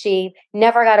 he or she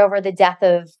never got over the death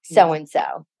of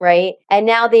so-and-so, right? And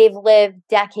now they've lived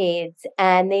decades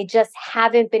and they just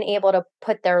haven't been able to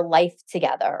put their life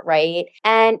together, right?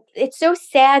 And it's so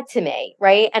sad to me,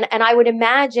 right? And I would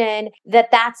imagine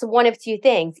that that's one of two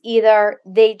things. Either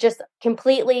they just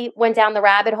completely went down the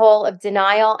rabbit hole of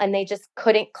denial and they just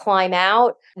couldn't climb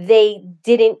out. They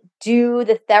didn't do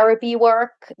the therapy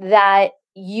work that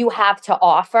you have to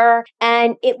offer.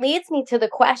 And it leads me to the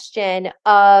question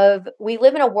of, we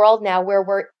live in a world now where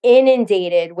we're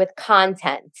inundated with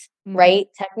content, right?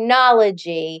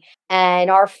 Technology and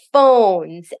our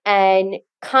phones and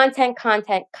content,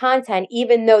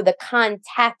 even though the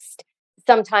context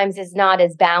sometimes is not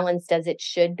as balanced as it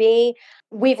should be.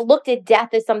 We've looked at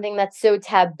death as something that's so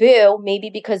taboo, maybe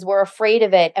because we're afraid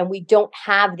of it and we don't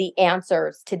have the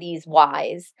answers to these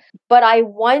whys. But I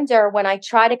wonder, when I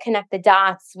try to connect the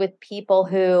dots with people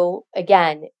who,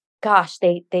 again, gosh,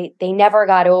 they never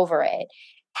got over it.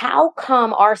 How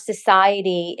come our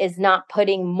society is not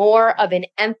putting more of an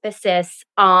emphasis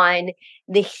on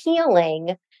the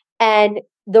healing and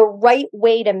the right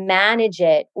way to manage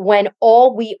it, when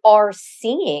all we are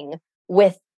seeing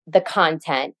with the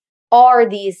content are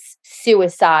these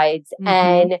suicides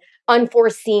and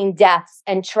unforeseen deaths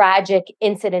and tragic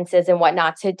incidences and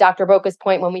whatnot? To Dr. Boca's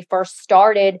point, when we first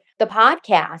started the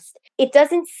podcast, it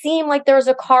doesn't seem like there's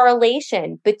a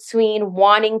correlation between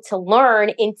wanting to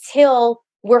learn until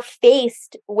we're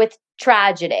faced with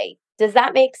tragedy. Does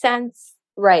that make sense?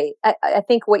 Right. I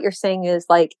think what you're saying is,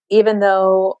 like, even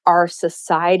though our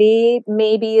society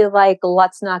maybe like,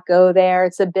 let's not go there,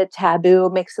 it's a bit taboo,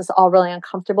 it makes us all really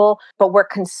uncomfortable, but we're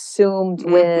consumed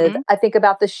with, I think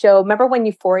about the show. Remember when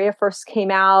Euphoria first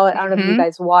came out? I don't know if you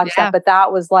guys watched that, but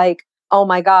that was like, oh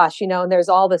my gosh, and there's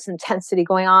all this intensity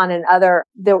going on, and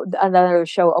another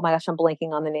show, oh my gosh, I'm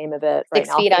blanking on the name of it right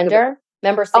now. 6 Feet Under?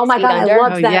 Remember 6 Feet Under? Oh my God, I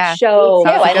loved that show.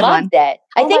 Me too. I loved it.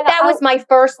 I think that was my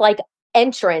first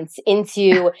entrance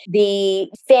into the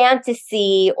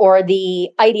fantasy or the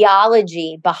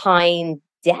ideology behind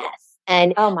death.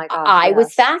 And oh my gosh, I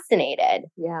was fascinated.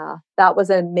 Yeah, that was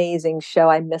an amazing show.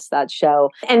 I missed that show.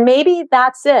 And maybe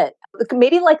that's it.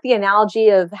 Maybe like the analogy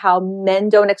of how men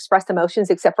don't express emotions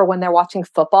except for when they're watching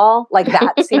football. Like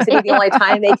that seems to be the only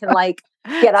time they can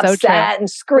get upset and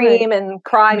scream and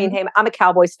cry. I mean, hey, I'm a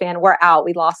Cowboys fan. We're out.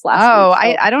 We lost last week.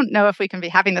 So. I don't know if we can be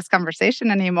having this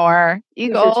conversation anymore.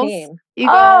 Eagles. Who's your team?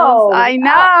 Eagles. Oh, I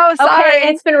know. Sorry. Okay,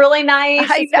 it's been really nice.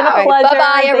 It's been a pleasure.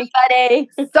 Bye-bye, everybody.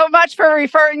 So much for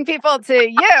referring people to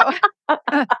you.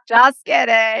 Just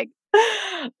kidding.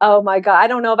 Oh my God. I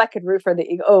don't know if I could root for the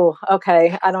Eagles. Oh,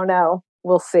 okay. I don't know.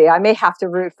 We'll see. I may have to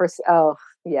root for,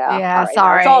 yeah. Yeah, right.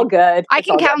 sorry. It's all good. I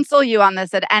can counsel you on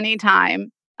this at any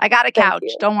time. I got a couch.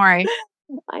 Don't worry.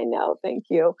 I know. Thank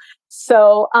you.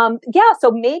 So,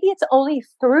 so maybe it's only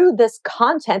through this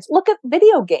content. Look at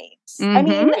video games. I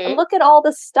mean, look at all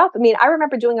this stuff. I mean, I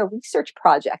remember doing a research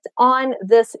project on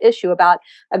this issue about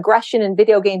aggression in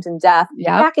video games and death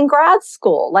back in grad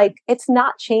school. Like, it's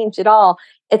not changed at all.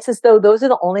 It's as though those are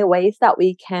the only ways that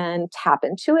we can tap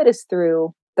into it, is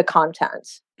through the content.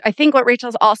 I think what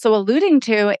Rachel's also alluding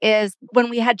to is when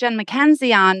we had Jen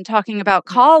McKenzie on talking about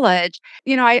college,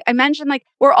 I mentioned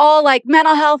we're all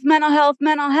mental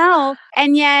health.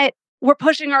 And yet we're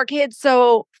pushing our kids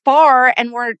so far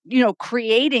and we're,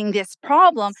 creating this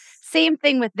problem. Same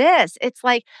thing with this. It's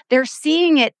like they're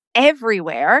seeing it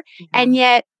everywhere. And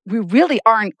yet we really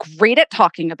aren't great at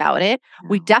talking about it. No.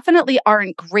 We definitely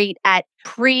aren't great at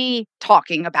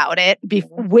pre-talking about it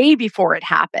way before it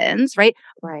happens, right?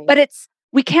 But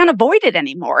we can't avoid it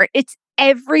anymore. It's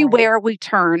everywhere we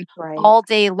turn all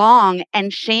day long.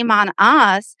 And shame on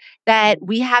us that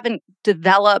we haven't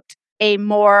developed a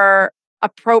more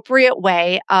appropriate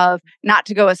way of not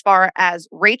to go as far as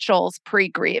Rachel's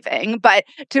pre-grieving, but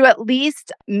to at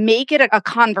least make it a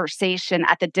conversation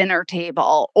at the dinner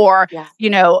table or, Yeah.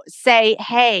 say,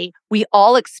 hey, we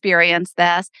all experience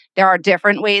this. There are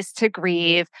different ways to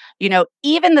grieve,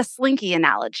 even the slinky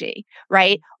analogy,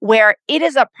 right? Where it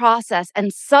is a process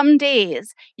and some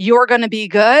days you're going to be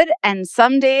good and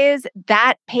some days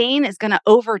that pain is going to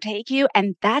overtake you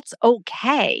and that's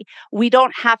okay. We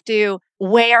don't have to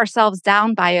weigh ourselves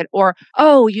down by it or,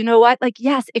 oh, you know what? Like,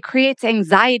 yes, it creates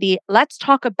anxiety. Let's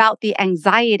talk about the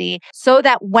anxiety so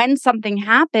that when something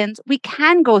happens, we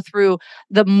can go through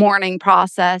the mourning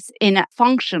process in a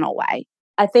functional way.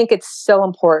 I think it's so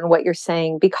important what you're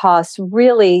saying because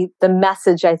really the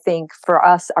message I think for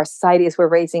us, our society as we're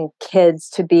raising kids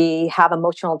to have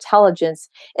emotional intelligence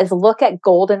is look at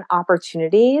golden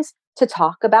opportunities to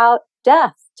talk about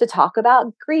death, to talk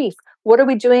about grief. What are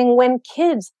we doing when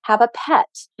kids have a pet,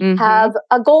 have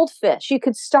a goldfish? You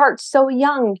could start so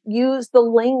young, use the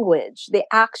language, the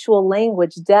actual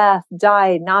language, death,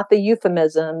 died, not the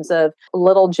euphemisms of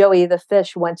little Joey the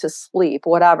fish went to sleep,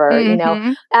 whatever,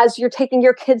 as you're taking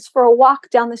your kids for a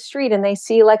walk down the street and they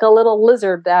see like a little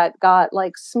lizard that got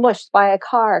like smushed by a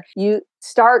car, you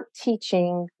start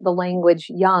teaching the language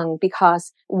young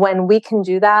because when we can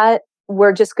do that,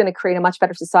 we're just going to create a much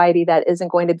better society that isn't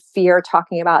going to fear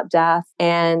talking about death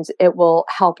and it will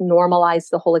help normalize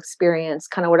the whole experience.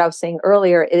 Kind of what I was saying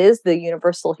earlier, it is the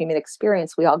universal human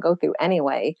experience we all go through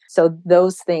anyway. So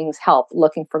those things help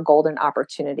looking for golden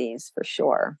opportunities for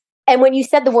sure. And when you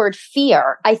said the word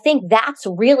fear, I think that's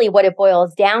really what it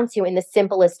boils down to in the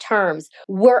simplest terms.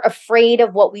 We're afraid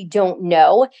of what we don't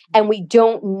know, and we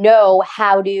don't know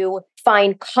how to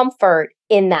find comfort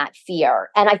in that fear.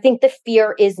 And I think the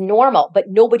fear is normal, but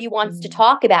nobody wants to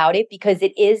talk about it because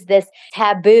it is this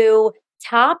taboo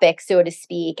topic, so to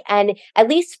speak. And at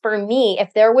least for me,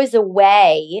 if there was a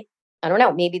way, I don't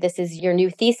know, maybe this is your new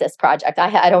thesis project,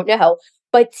 I don't know,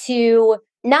 but to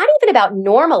not even about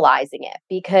normalizing it,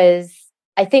 because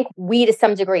I think we to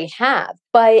some degree have,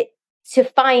 but to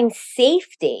find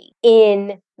safety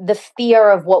in the fear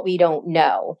of what we don't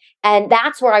know. And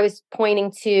that's where I was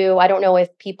pointing to. I don't know if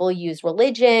people use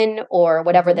religion or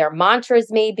whatever their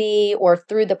mantras may be, or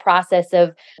through the process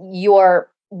of your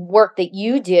work that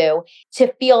you do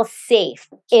to feel safe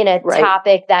in a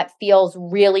topic that feels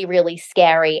really, really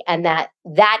scary. And that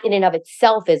in and of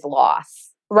itself is loss.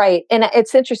 Right. And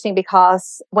it's interesting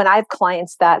because when I have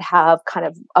clients that have kind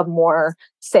of a more,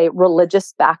 say,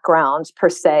 religious background per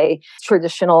se,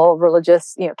 traditional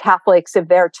religious, Catholics, if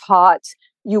they're taught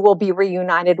you will be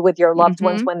reunited with your loved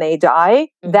ones when they die,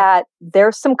 that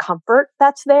there's some comfort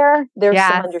that's there. There's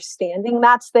some understanding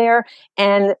that's there.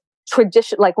 And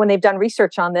tradition, like when they've done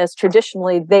research on this,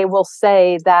 traditionally, they will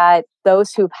say that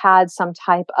those who've had some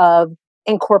type of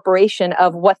incorporation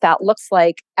of what that looks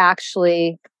like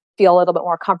actually feel a little bit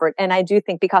more comfort. And I do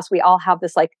think because we all have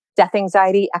this like death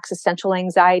anxiety, existential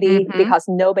anxiety, because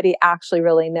nobody actually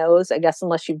really knows, I guess,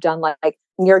 unless you've done like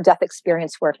near-death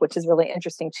experience work, which is really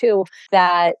interesting too,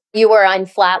 that you were on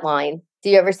Flatline. Do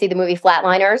you ever see the movie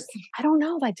Flatliners? I don't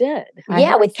know if I did.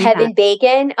 Yeah, with Kevin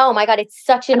Bacon. Oh my God, it's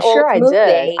such an old movie.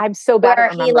 Did. I'm so bad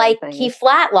at remembering things. He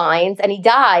flatlines and he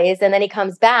dies and then he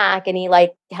comes back and he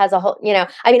like has a whole,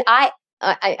 I mean,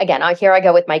 here I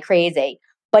go with my crazy.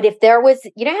 But if there was,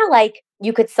 how like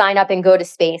you could sign up and go to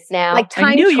space now, like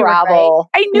time travel.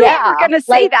 I knew you were going to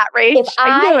say that, Rach.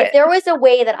 If there was a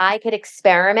way that I could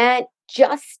experiment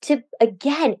just to,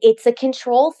 again, it's a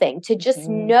control thing to just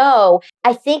know,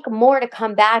 I think more to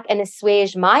come back and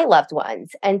assuage my loved ones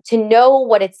and to know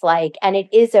what it's like. And it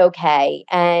is okay.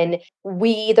 And we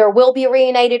either will be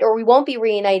reunited or we won't be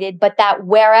reunited, but that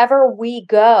wherever we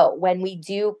go, when we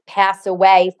do pass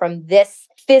away from this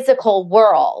physical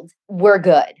world, we're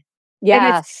good.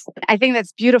 Yes. I think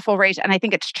that's beautiful, Rach. And I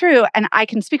think it's true. And I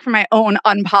can speak from my own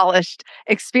unpolished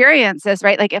experiences,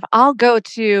 right? Like if I'll go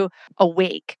to a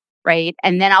wake, right?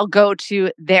 And then I'll go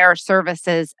to their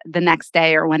services the next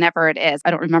day or whenever it is.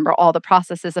 I don't remember all the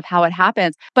processes of how it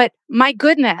happens. But my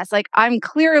goodness, like I'm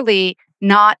clearly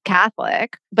not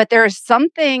Catholic, but there is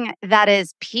something that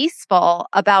is peaceful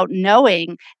about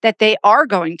knowing that they are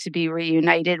going to be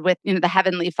reunited with, the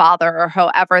Heavenly Father or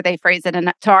however they phrase it.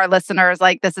 And to our listeners,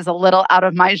 like this is a little out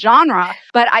of my genre,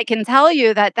 but I can tell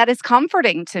you that that is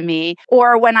comforting to me.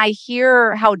 Or when I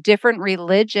hear how different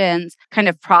religions kind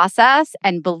of process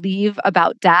and believe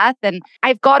about death, and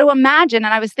I've got to imagine,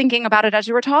 and I was thinking about it as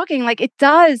you were talking, like it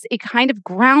kind of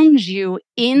grounds you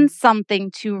in something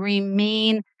to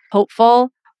remain hopeful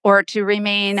or to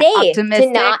remain safe,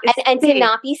 optimistic. and to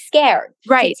not be scared.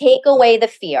 Right. To take away the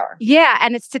fear. Yeah.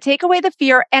 And it's to take away the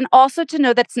fear and also to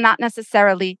know that it's not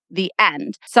necessarily the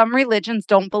end. Some religions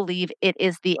don't believe it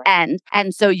is the end.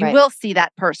 And so you will see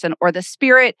that person or the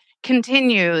spirit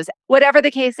continues, whatever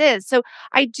the case is. So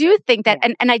I do think that,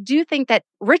 and I do think that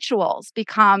rituals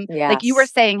become, like you were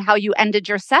saying, how you ended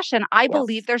your session. I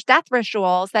believe there's death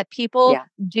rituals that people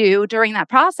do during that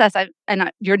process.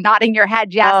 You're nodding your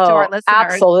head yes to our listeners.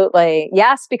 Absolutely.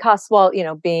 Yes, because, well,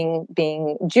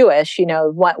 being Jewish,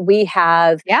 what we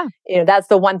have, that's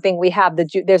the one thing we have.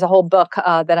 There's a whole book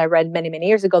that I read many, many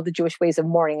years ago, The Jewish Ways of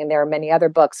Mourning, and there are many other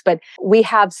books, but we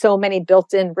have so many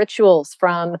built-in rituals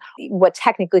from what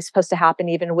technically supposed to happen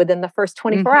even within the first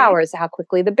 24 hours, how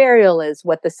quickly the burial is,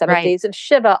 what the 7 days of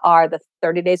Shiva are, the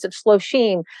 30 days of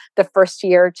Shloshim, the first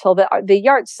year till the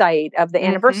yard site of the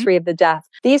anniversary of the death.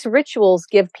 These rituals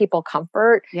give people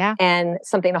comfort and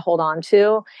something to hold on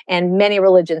to. And many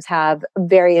religions have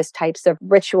various types of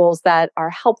rituals that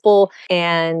are helpful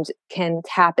and can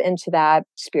tap into that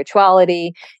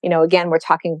spirituality. Again, we're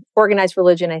talking organized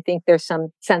religion. I think there's some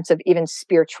sense of even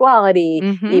spirituality,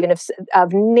 even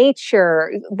of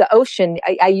nature, the ocean.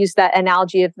 I use that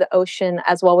analogy of the ocean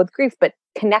as well with grief, but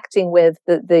connecting with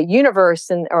the universe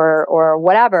or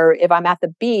whatever. If I'm at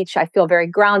the beach, I feel very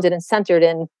grounded and centered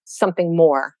in something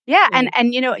more. Yeah.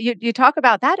 And you talk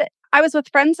about that. I was with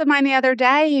friends of mine the other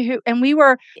day and we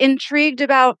were intrigued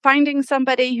about finding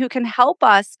somebody who can help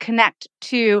us connect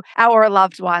to our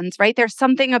loved ones, right? There's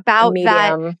something about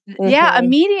that. Yeah, a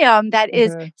medium that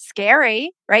is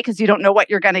scary, right? Because you don't know what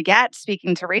you're going to get,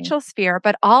 speaking to Rachel's fear,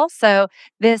 but also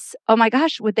this, oh my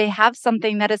gosh, would they have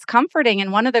something that is comforting?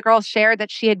 And one of the girls shared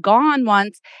that she had gone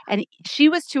once and she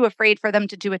was too afraid for them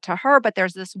to do it to her, but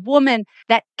there's this woman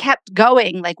that kept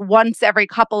going like once every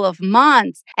couple of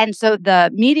months. And so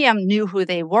the medium knew who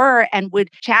they were and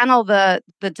would channel the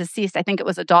deceased. I think it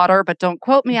was a daughter, but don't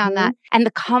quote me on that. And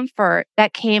the comfort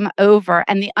that came over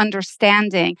and the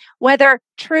understanding, whether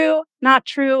true, not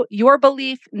true, your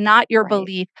belief, not your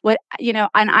belief. And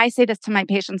I say this to my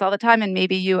patients all the time, and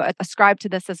maybe you ascribe to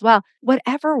this as well.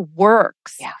 Whatever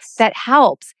works that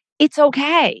helps, it's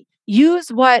okay. Use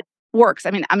what works.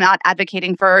 I mean, I'm not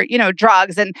advocating for,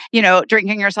 drugs and,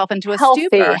 drinking yourself into a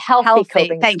stupor. Healthy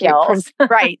coping Thank skills. You.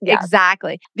 Right.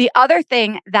 Exactly. The other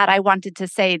thing that I wanted to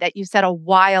say that you said a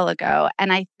while ago,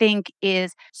 and I think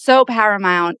is so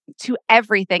paramount to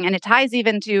everything, and it ties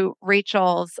even to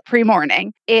Rachel's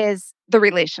pre-mourning, is the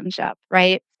relationship,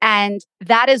 right? And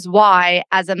that is why,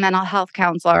 as a mental health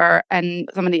counselor and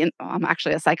I'm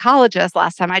actually a psychologist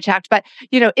last time I checked, but,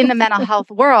 in the mental health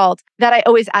world, that I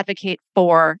always advocate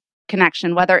for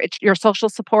connection, whether it's your social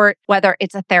support, whether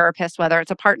it's a therapist, whether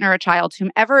it's a partner, a child,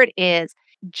 whomever it is.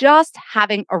 Just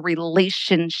having a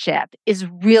relationship is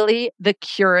really the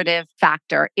curative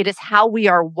factor. It is how we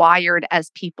are wired as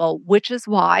people, which is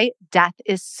why death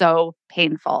is so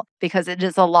painful, because it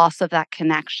is a loss of that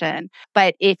connection.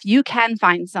 But if you can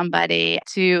find somebody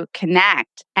to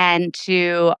connect and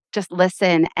to just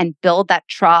listen and build that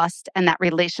trust and that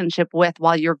relationship with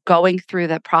while you're going through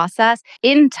the process,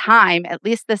 in time, at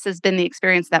least this has been the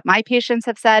experience that my patients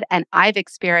have said and I've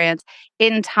experienced,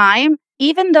 in time,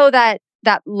 even though that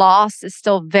loss is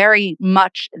still very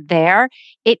much there,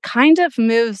 it kind of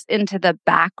moves into the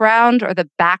background or the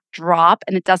backdrop,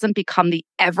 and it doesn't become the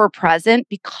ever present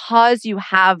because you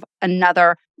have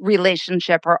another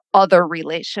relationship or other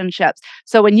relationships.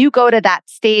 So when you go to that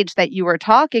stage that you were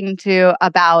talking to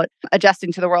about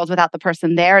adjusting to the world without the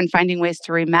person there and finding ways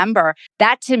to remember,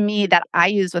 that to me that I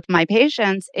use with my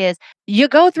patients is you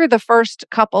go through the first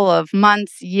couple of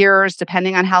months, years,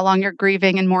 depending on how long your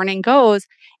grieving and mourning goes,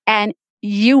 and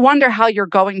you wonder how you're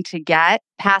going to get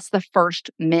past the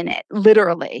first minute,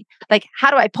 literally. Like,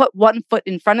 how do I put one foot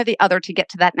in front of the other to get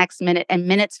to that next minute? And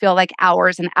minutes feel like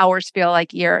hours and hours feel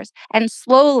like years. And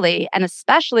slowly, and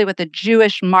especially with the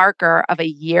Jewish marker of a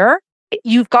year,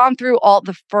 you've gone through all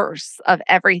the firsts of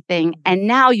everything. And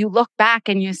now you look back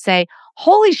and you say,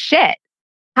 holy shit,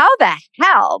 how the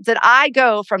hell did I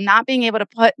go from not being able to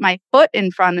put my foot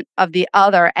in front of the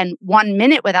other and 1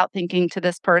 minute without thinking to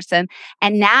this person?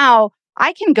 And now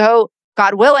I can go,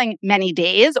 God willing, many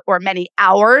days or many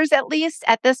hours at least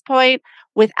at this point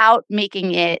without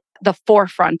making it the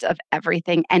forefront of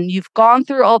everything. And you've gone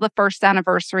through all the first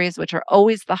anniversaries, which are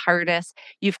always the hardest.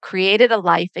 You've created a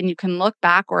life and you can look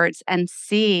backwards and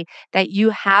see that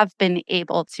you have been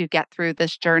able to get through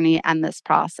this journey and this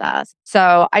process.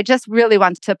 So I just really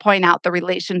wanted to point out the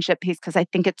relationship piece because I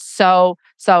think it's so,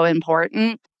 so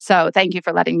important. So thank you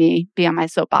for letting me be on my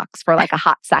soapbox for like a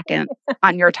hot second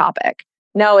on your topic.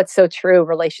 No, it's so true.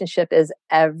 Relationship is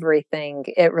everything.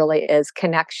 It really is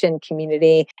connection,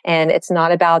 community. And it's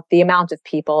not about the amount of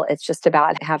people. It's just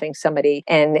about having somebody.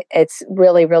 And it's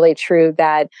really, really true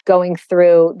that going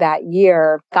through that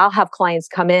year, I'll have clients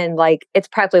come in like it's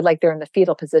practically like they're in the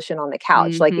fetal position on the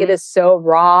couch. Like it is so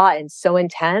raw and so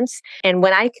intense. And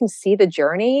when I can see the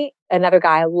journey, another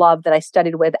guy I love that I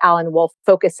studied with, Alan Wolf,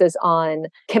 focuses on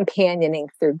companioning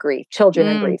through grief, children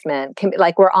and bereavement.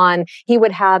 Like he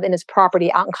would have in his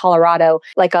property out in Colorado,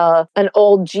 like an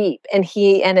old Jeep, and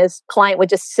he and his client would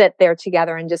just sit there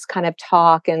together and just kind of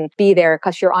talk and be there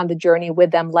because you're on the journey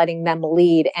with them, letting them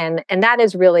lead. And that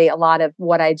is really a lot of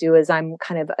what I do is I'm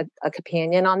kind of a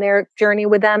companion on their journey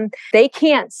with them. They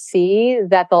can't see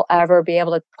that they'll ever be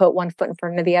able to put one foot in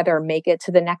front of the other or make it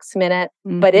to the next minute.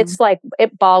 But it's like,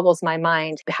 it boggles my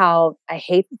mind how I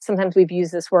hate, sometimes we've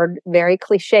used this word very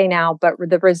cliche now, but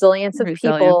the resilience of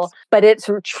people, but it's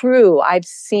true. I've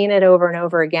seen it over and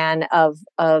over again of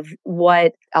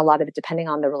what a lot of it, depending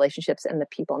on the relationships and the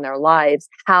people in their lives,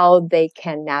 how they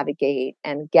can navigate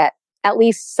and get at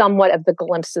least somewhat of the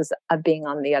glimpses of being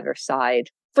on the other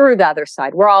side, through the other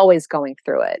side. We're always going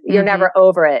through it. You're never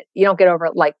over it. You don't get over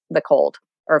it like the cold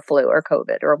or flu or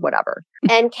COVID or whatever.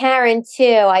 And Karen,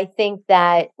 too, I think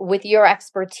that with your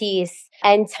expertise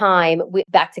and time,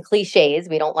 back to cliches,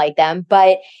 we don't like them,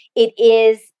 but it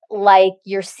is like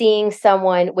you're seeing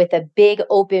someone with a big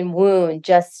open wound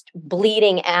just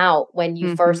bleeding out when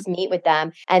you first meet with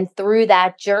them. And through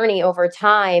that journey over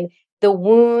time, the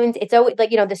wound, it's always like,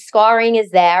 the scarring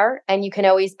is there and you can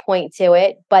always point to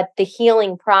it, but the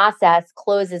healing process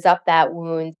closes up that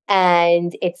wound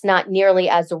and it's not nearly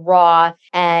as raw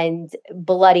and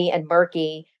bloody and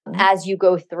murky as you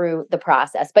go through the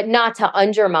process, but not to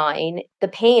undermine the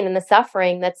pain and the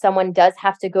suffering that someone does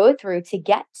have to go through to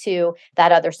get to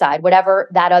that other side, whatever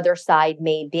that other side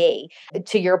may be.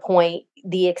 To your point,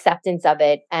 the acceptance of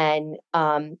it and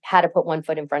how to put one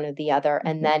foot in front of the other.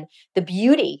 And then the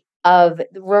beauty of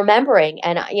remembering.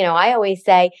 And, I always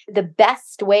say the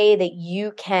best way that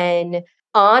you can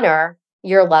honor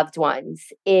your loved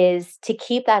ones is to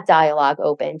keep that dialogue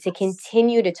open, to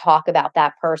continue to talk about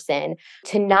that person,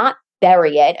 to not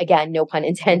bury it, again, no pun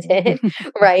intended,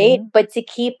 right? But to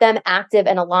keep them active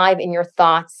and alive in your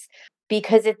thoughts,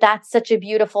 because that's such a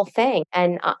beautiful thing.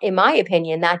 And in my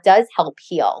opinion, that does help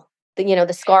heal.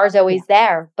 The scar's always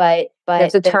there, but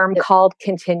there's a term called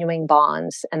continuing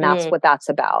bonds, and that's what that's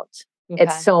about. Okay.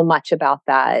 It's so much about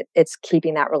that. It's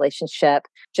keeping that relationship.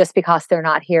 Just because they're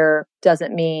not here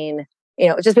doesn't mean,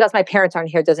 just because my parents aren't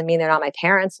here doesn't mean they're not my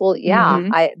parents. Well, yeah,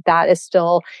 that is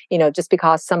still, just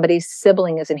because somebody's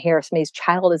sibling isn't here, somebody's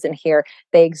child isn't here,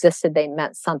 they existed, they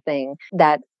meant something.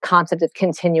 That concept of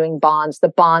continuing bonds, the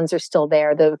bonds are still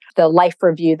there. The life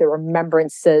review, the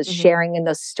remembrances, sharing in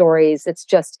those stories.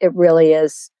 It really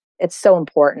is, it's so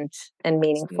important and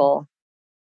meaningful.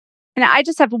 And I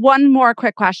just have one more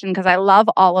quick question because I love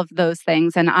all of those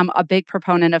things. And I'm a big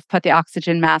proponent of put the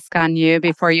oxygen mask on you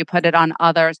before you put it on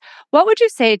others. What would you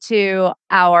say to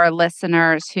our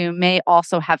listeners who may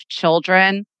also have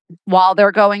children while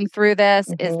they're going through this?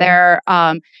 Is there,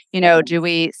 do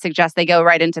we suggest they go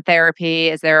right into therapy?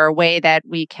 Is there a way that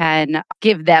we can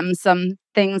give them some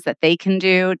things that they can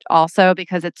do also?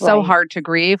 Because it's so hard to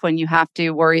grieve when you have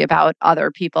to worry about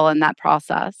other people in that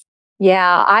process.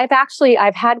 Yeah,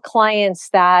 I've had clients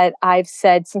that I've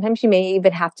said, sometimes you may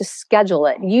even have to schedule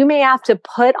it. You may have to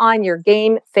put on your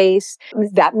game face,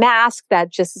 that mask that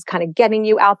just is kind of getting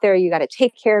you out there. You got to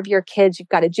take care of your kids. You've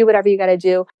got to do whatever you got to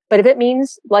do. But if it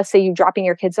means, let's say you dropping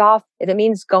your kids off, if it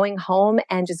means going home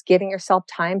and just giving yourself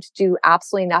time to do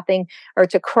absolutely nothing or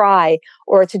to cry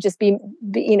or to just be,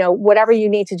 whatever you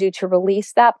need to do to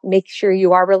release that, make sure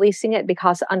you are releasing it,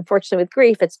 because unfortunately with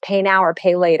grief, it's pay now or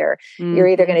pay later. You're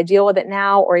either going to deal with it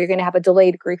now or you're going to have a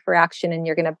delayed grief reaction and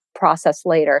you're going to process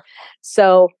later.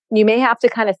 So you may have to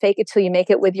kind of fake it till you make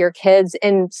it with your kids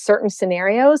in certain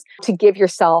scenarios to give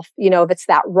yourself, if it's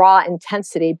that raw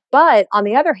intensity. But on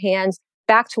the other hand,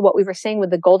 back to what we were saying with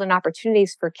the golden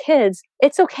opportunities for kids,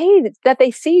 it's okay that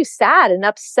they see you sad and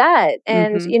upset.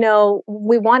 And,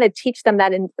 we want to teach them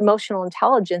that emotional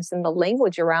intelligence and the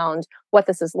language around what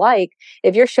this is like.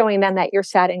 If you're showing them that you're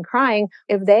sad and crying,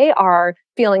 if they are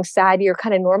feeling sad, you're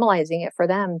kind of normalizing it for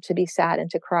them to be sad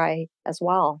and to cry as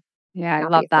well. Yeah, I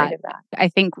love that. I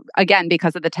think, again,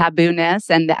 because of the tabooness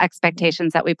and the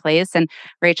expectations that we place, and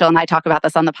Rachel and I talk about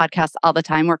this on the podcast all the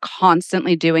time, we're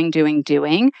constantly doing,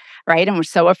 right? And we're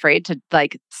so afraid to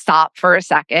stop for a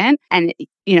second. And,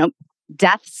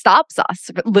 death stops us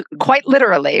quite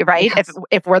literally, right? Yes.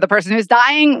 If we're the person who's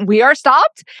dying, we are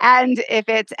stopped. And if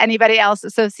it's anybody else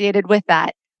associated with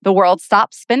that, the world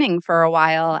stops spinning for a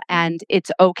while, and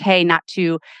it's okay not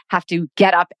to have to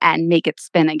get up and make it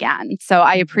spin again. So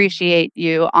I appreciate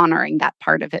you honoring that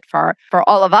part of it for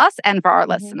all of us and for our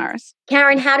listeners.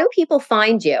 Karen, how do people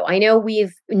find you? I know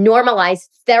we've normalized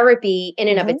therapy in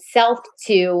and of itself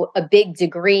to a big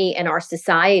degree in our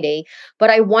society, but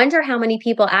I wonder how many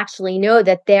people actually know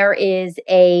that there is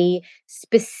a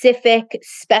specific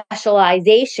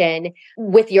specialization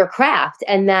with your craft,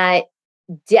 and that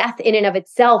death in and of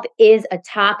itself is a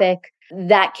topic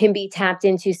that can be tapped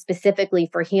into specifically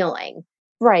for healing.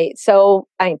 Right. So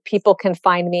people can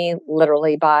find me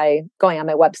literally by going on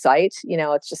my website.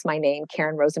 It's just my name,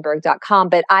 KarenRosenberg.com.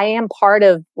 But I am part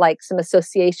of like some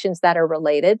associations that are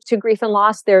related to grief and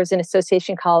loss. There's an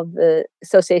association called the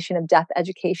Association of Death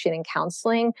Education and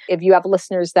Counseling. If you have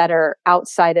listeners that are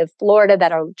outside of Florida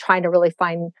that are trying to really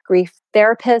find grief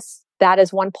therapists, that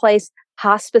is one place.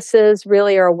 Hospices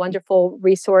really are a wonderful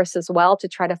resource as well to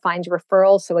try to find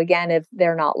referrals. So again, if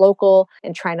they're not local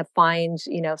and trying to find,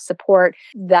 support,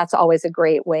 that's always a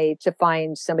great way to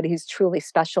find somebody who's truly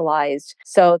specialized.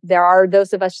 So there are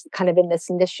those of us kind of in this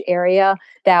niche area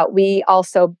that we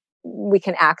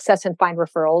can access and find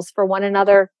referrals for one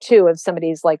another too, if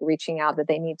somebody's like reaching out that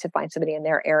they need to find somebody in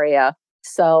their area.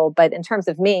 So, but in terms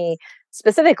of me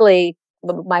specifically,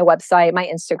 my website, my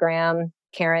Instagram,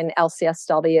 Karen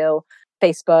LCSW,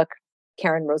 Facebook,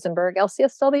 Karen Rosenberg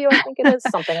LCSW, I think it is,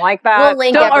 something like that. We'll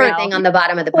link everything on the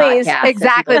bottom of the podcast.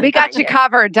 Exactly. We got you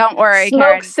covered. Don't worry, Smoke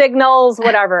Karen. signals,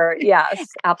 whatever. Yes,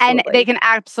 absolutely. And they can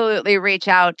absolutely reach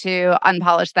out to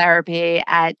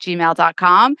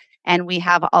unpolishedtherapy@gmail.com. And we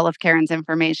have all of Karen's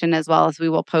information, as well as we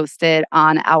will post it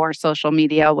on our social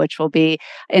media, which will be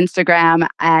Instagram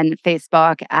and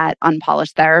Facebook at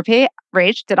Unpolished Therapy.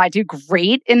 Rach, did I do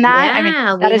great in that? Yeah, I mean,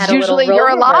 that is usually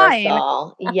your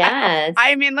line. Yes.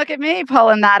 I mean, look at me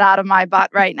pulling that out of my butt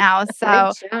right now.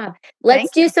 So good job.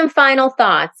 Let's do some final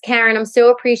thoughts. Karen, I'm so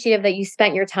appreciative that you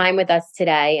spent your time with us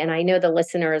today. And I know the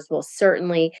listeners will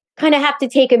certainly kind of have to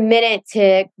take a minute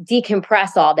to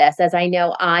decompress all this, as I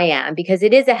know I am, because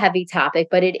it is a heavy topic,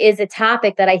 but it is a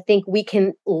topic that I think we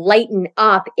can lighten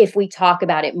up if we talk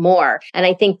about it more. And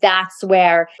I think that's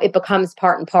where it becomes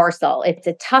part and parcel. It's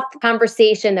a tough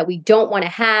conversation that we don't want to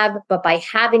have, but by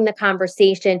having the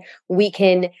conversation, we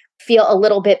can feel a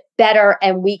little bit better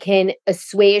and we can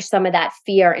assuage some of that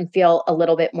fear and feel a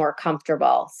little bit more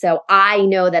comfortable. So I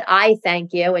know that I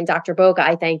thank you, and Dr. Boca,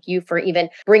 I thank you for even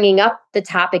bringing up the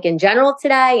topic in general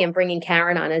today and bringing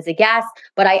Karen on as a guest.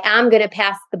 But I am going to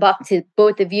pass the buck to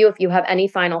both of you. If you have any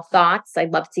final thoughts,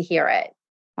 I'd love to hear it.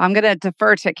 I'm going to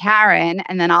defer to Karen,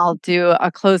 and then I'll do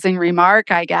a closing remark,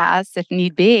 I guess, if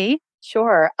need be.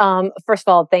 Sure. First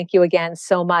of all, thank you again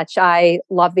so much. I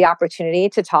love the opportunity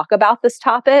to talk about this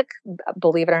topic.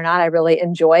 Believe it or not, I really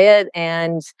enjoy it.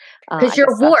 And because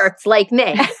you're warts like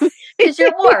me. Because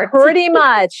you're warts. Pretty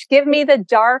much. Give me the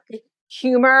dark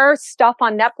humor stuff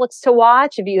on Netflix to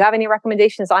watch. If you have any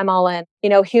recommendations, I'm all in.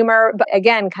 Humor. But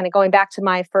again, kind of going back to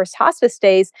my first hospice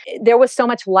days, there was so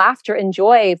much laughter and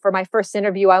joy for my first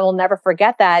interview. I will never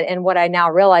forget that. And what I now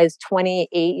realize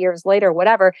 28 years later,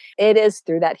 whatever, it is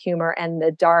through that humor and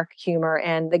the dark humor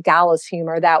and the gallows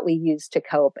humor that we use to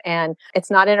cope. And it's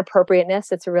not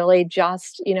inappropriateness. It's really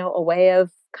just, a way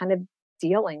of kind of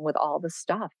dealing with all this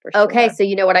stuff. For sure. Okay, so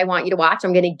you know what I want you to watch?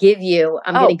 I'm going to give you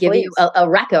a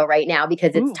reco right now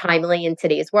because it's timely in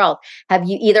today's world. Have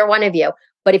you, either one of you?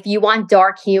 But if you want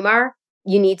dark humor,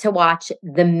 you need to watch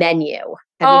The Menu.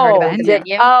 Have you heard about The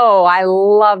Menu? Oh, I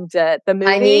loved it. The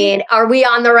movie. I mean, are we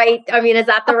on the right? I mean, is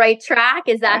that the right track?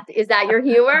 Is that your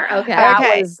humor? Okay,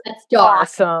 that's dark.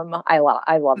 Awesome. I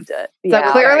loved it.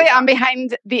 So clearly, I'm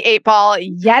behind the 8 ball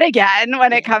yet again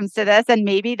when it comes to this, and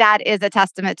maybe that is a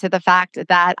testament to the fact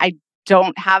that I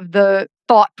don't have the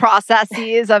thought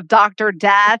processes of Dr.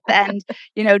 Death and,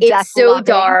 death. It's so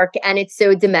dark and it's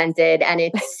so demented and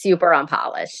it's super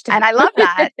unpolished. And I love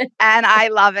that. And I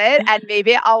love it. And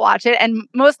maybe I'll watch it. And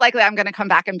most likely I'm going to come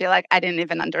back and be like, I didn't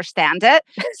even understand it.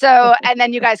 So, and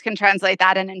then you guys can translate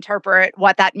that and interpret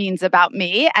what that means about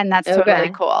me. And that's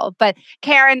totally cool. But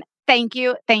Karen, thank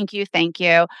you. Thank you. Thank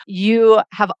you. You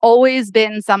have always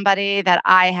been somebody that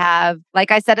I have,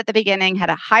 like I said at the beginning, had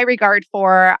a high regard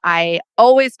for. I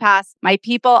always pass my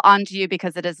people onto you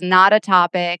because it is not a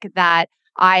topic that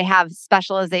I have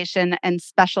specialization and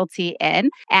specialty in.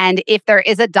 And if there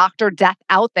is a Dr. Death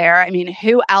out there, I mean,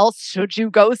 who else should you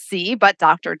go see but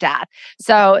Dr. Death?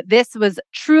 So this was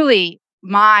truly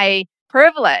my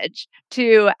privilege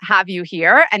to have you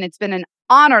here. And it's been an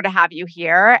honor to have you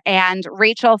here. And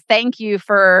Rachel, thank you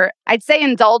for, I'd say,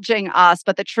 indulging us,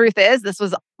 but the truth is this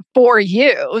was for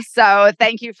you. So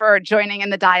thank you for joining in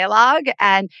the dialogue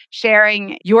and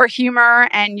sharing your humor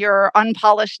and your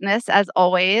unpolishedness as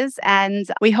always. And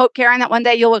we hope, Karen, that one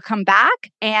day you will come back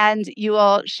and you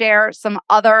will share some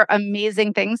other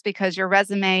amazing things because your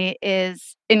resume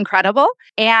is incredible.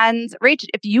 And Rach,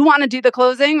 if you want to do the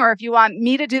closing or if you want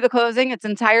me to do the closing, it's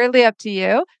entirely up to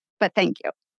you. But thank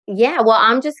you. Yeah, well,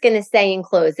 I'm just going to say in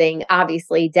closing,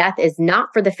 obviously, death is not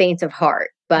for the faint of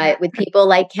heart. But with people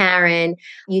like Karen,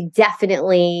 you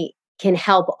definitely can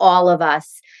help all of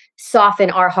us soften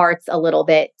our hearts a little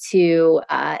bit to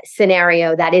a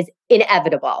scenario that is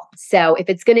inevitable. So if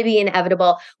it's going to be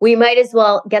inevitable, we might as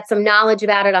well get some knowledge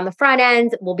about it on the front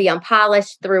end. We'll be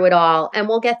unpolished through it all and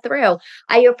we'll get through.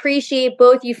 I appreciate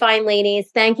both you fine ladies.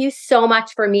 Thank you so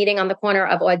much for meeting on the corner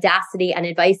of audacity and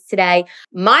advice today.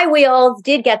 My wheels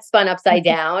did get spun upside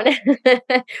down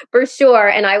for sure.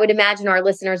 And I would imagine our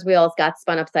listeners' wheels got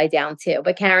spun upside down too.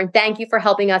 But Karen, thank you for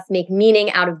helping us make meaning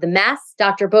out of the mess.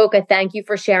 Dr. Boca, thank you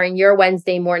for sharing your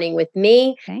Wednesday morning with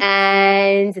me. Okay.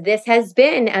 And this has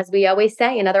been, as we always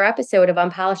say, another episode of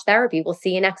Unpolished Therapy. We'll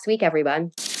see you next week,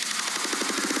 everyone.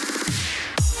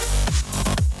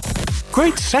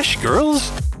 Great sesh,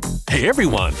 girls. Hey,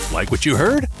 everyone, like what you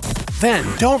heard? Then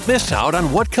don't miss out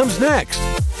on what comes next.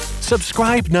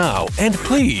 Subscribe now and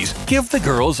please give the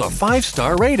girls a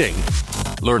 5-star rating.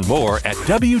 Learn more at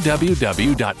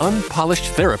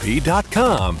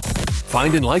www.unpolishedtherapy.com.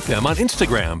 Find and like them on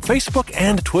Instagram, Facebook,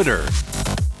 and Twitter.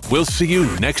 We'll see you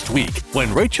next week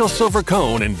when Rachel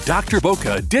Silver-Cohen and Dr.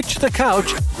 Boca ditch the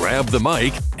couch, grab the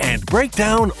mic, and break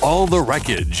down all the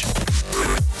wreckage.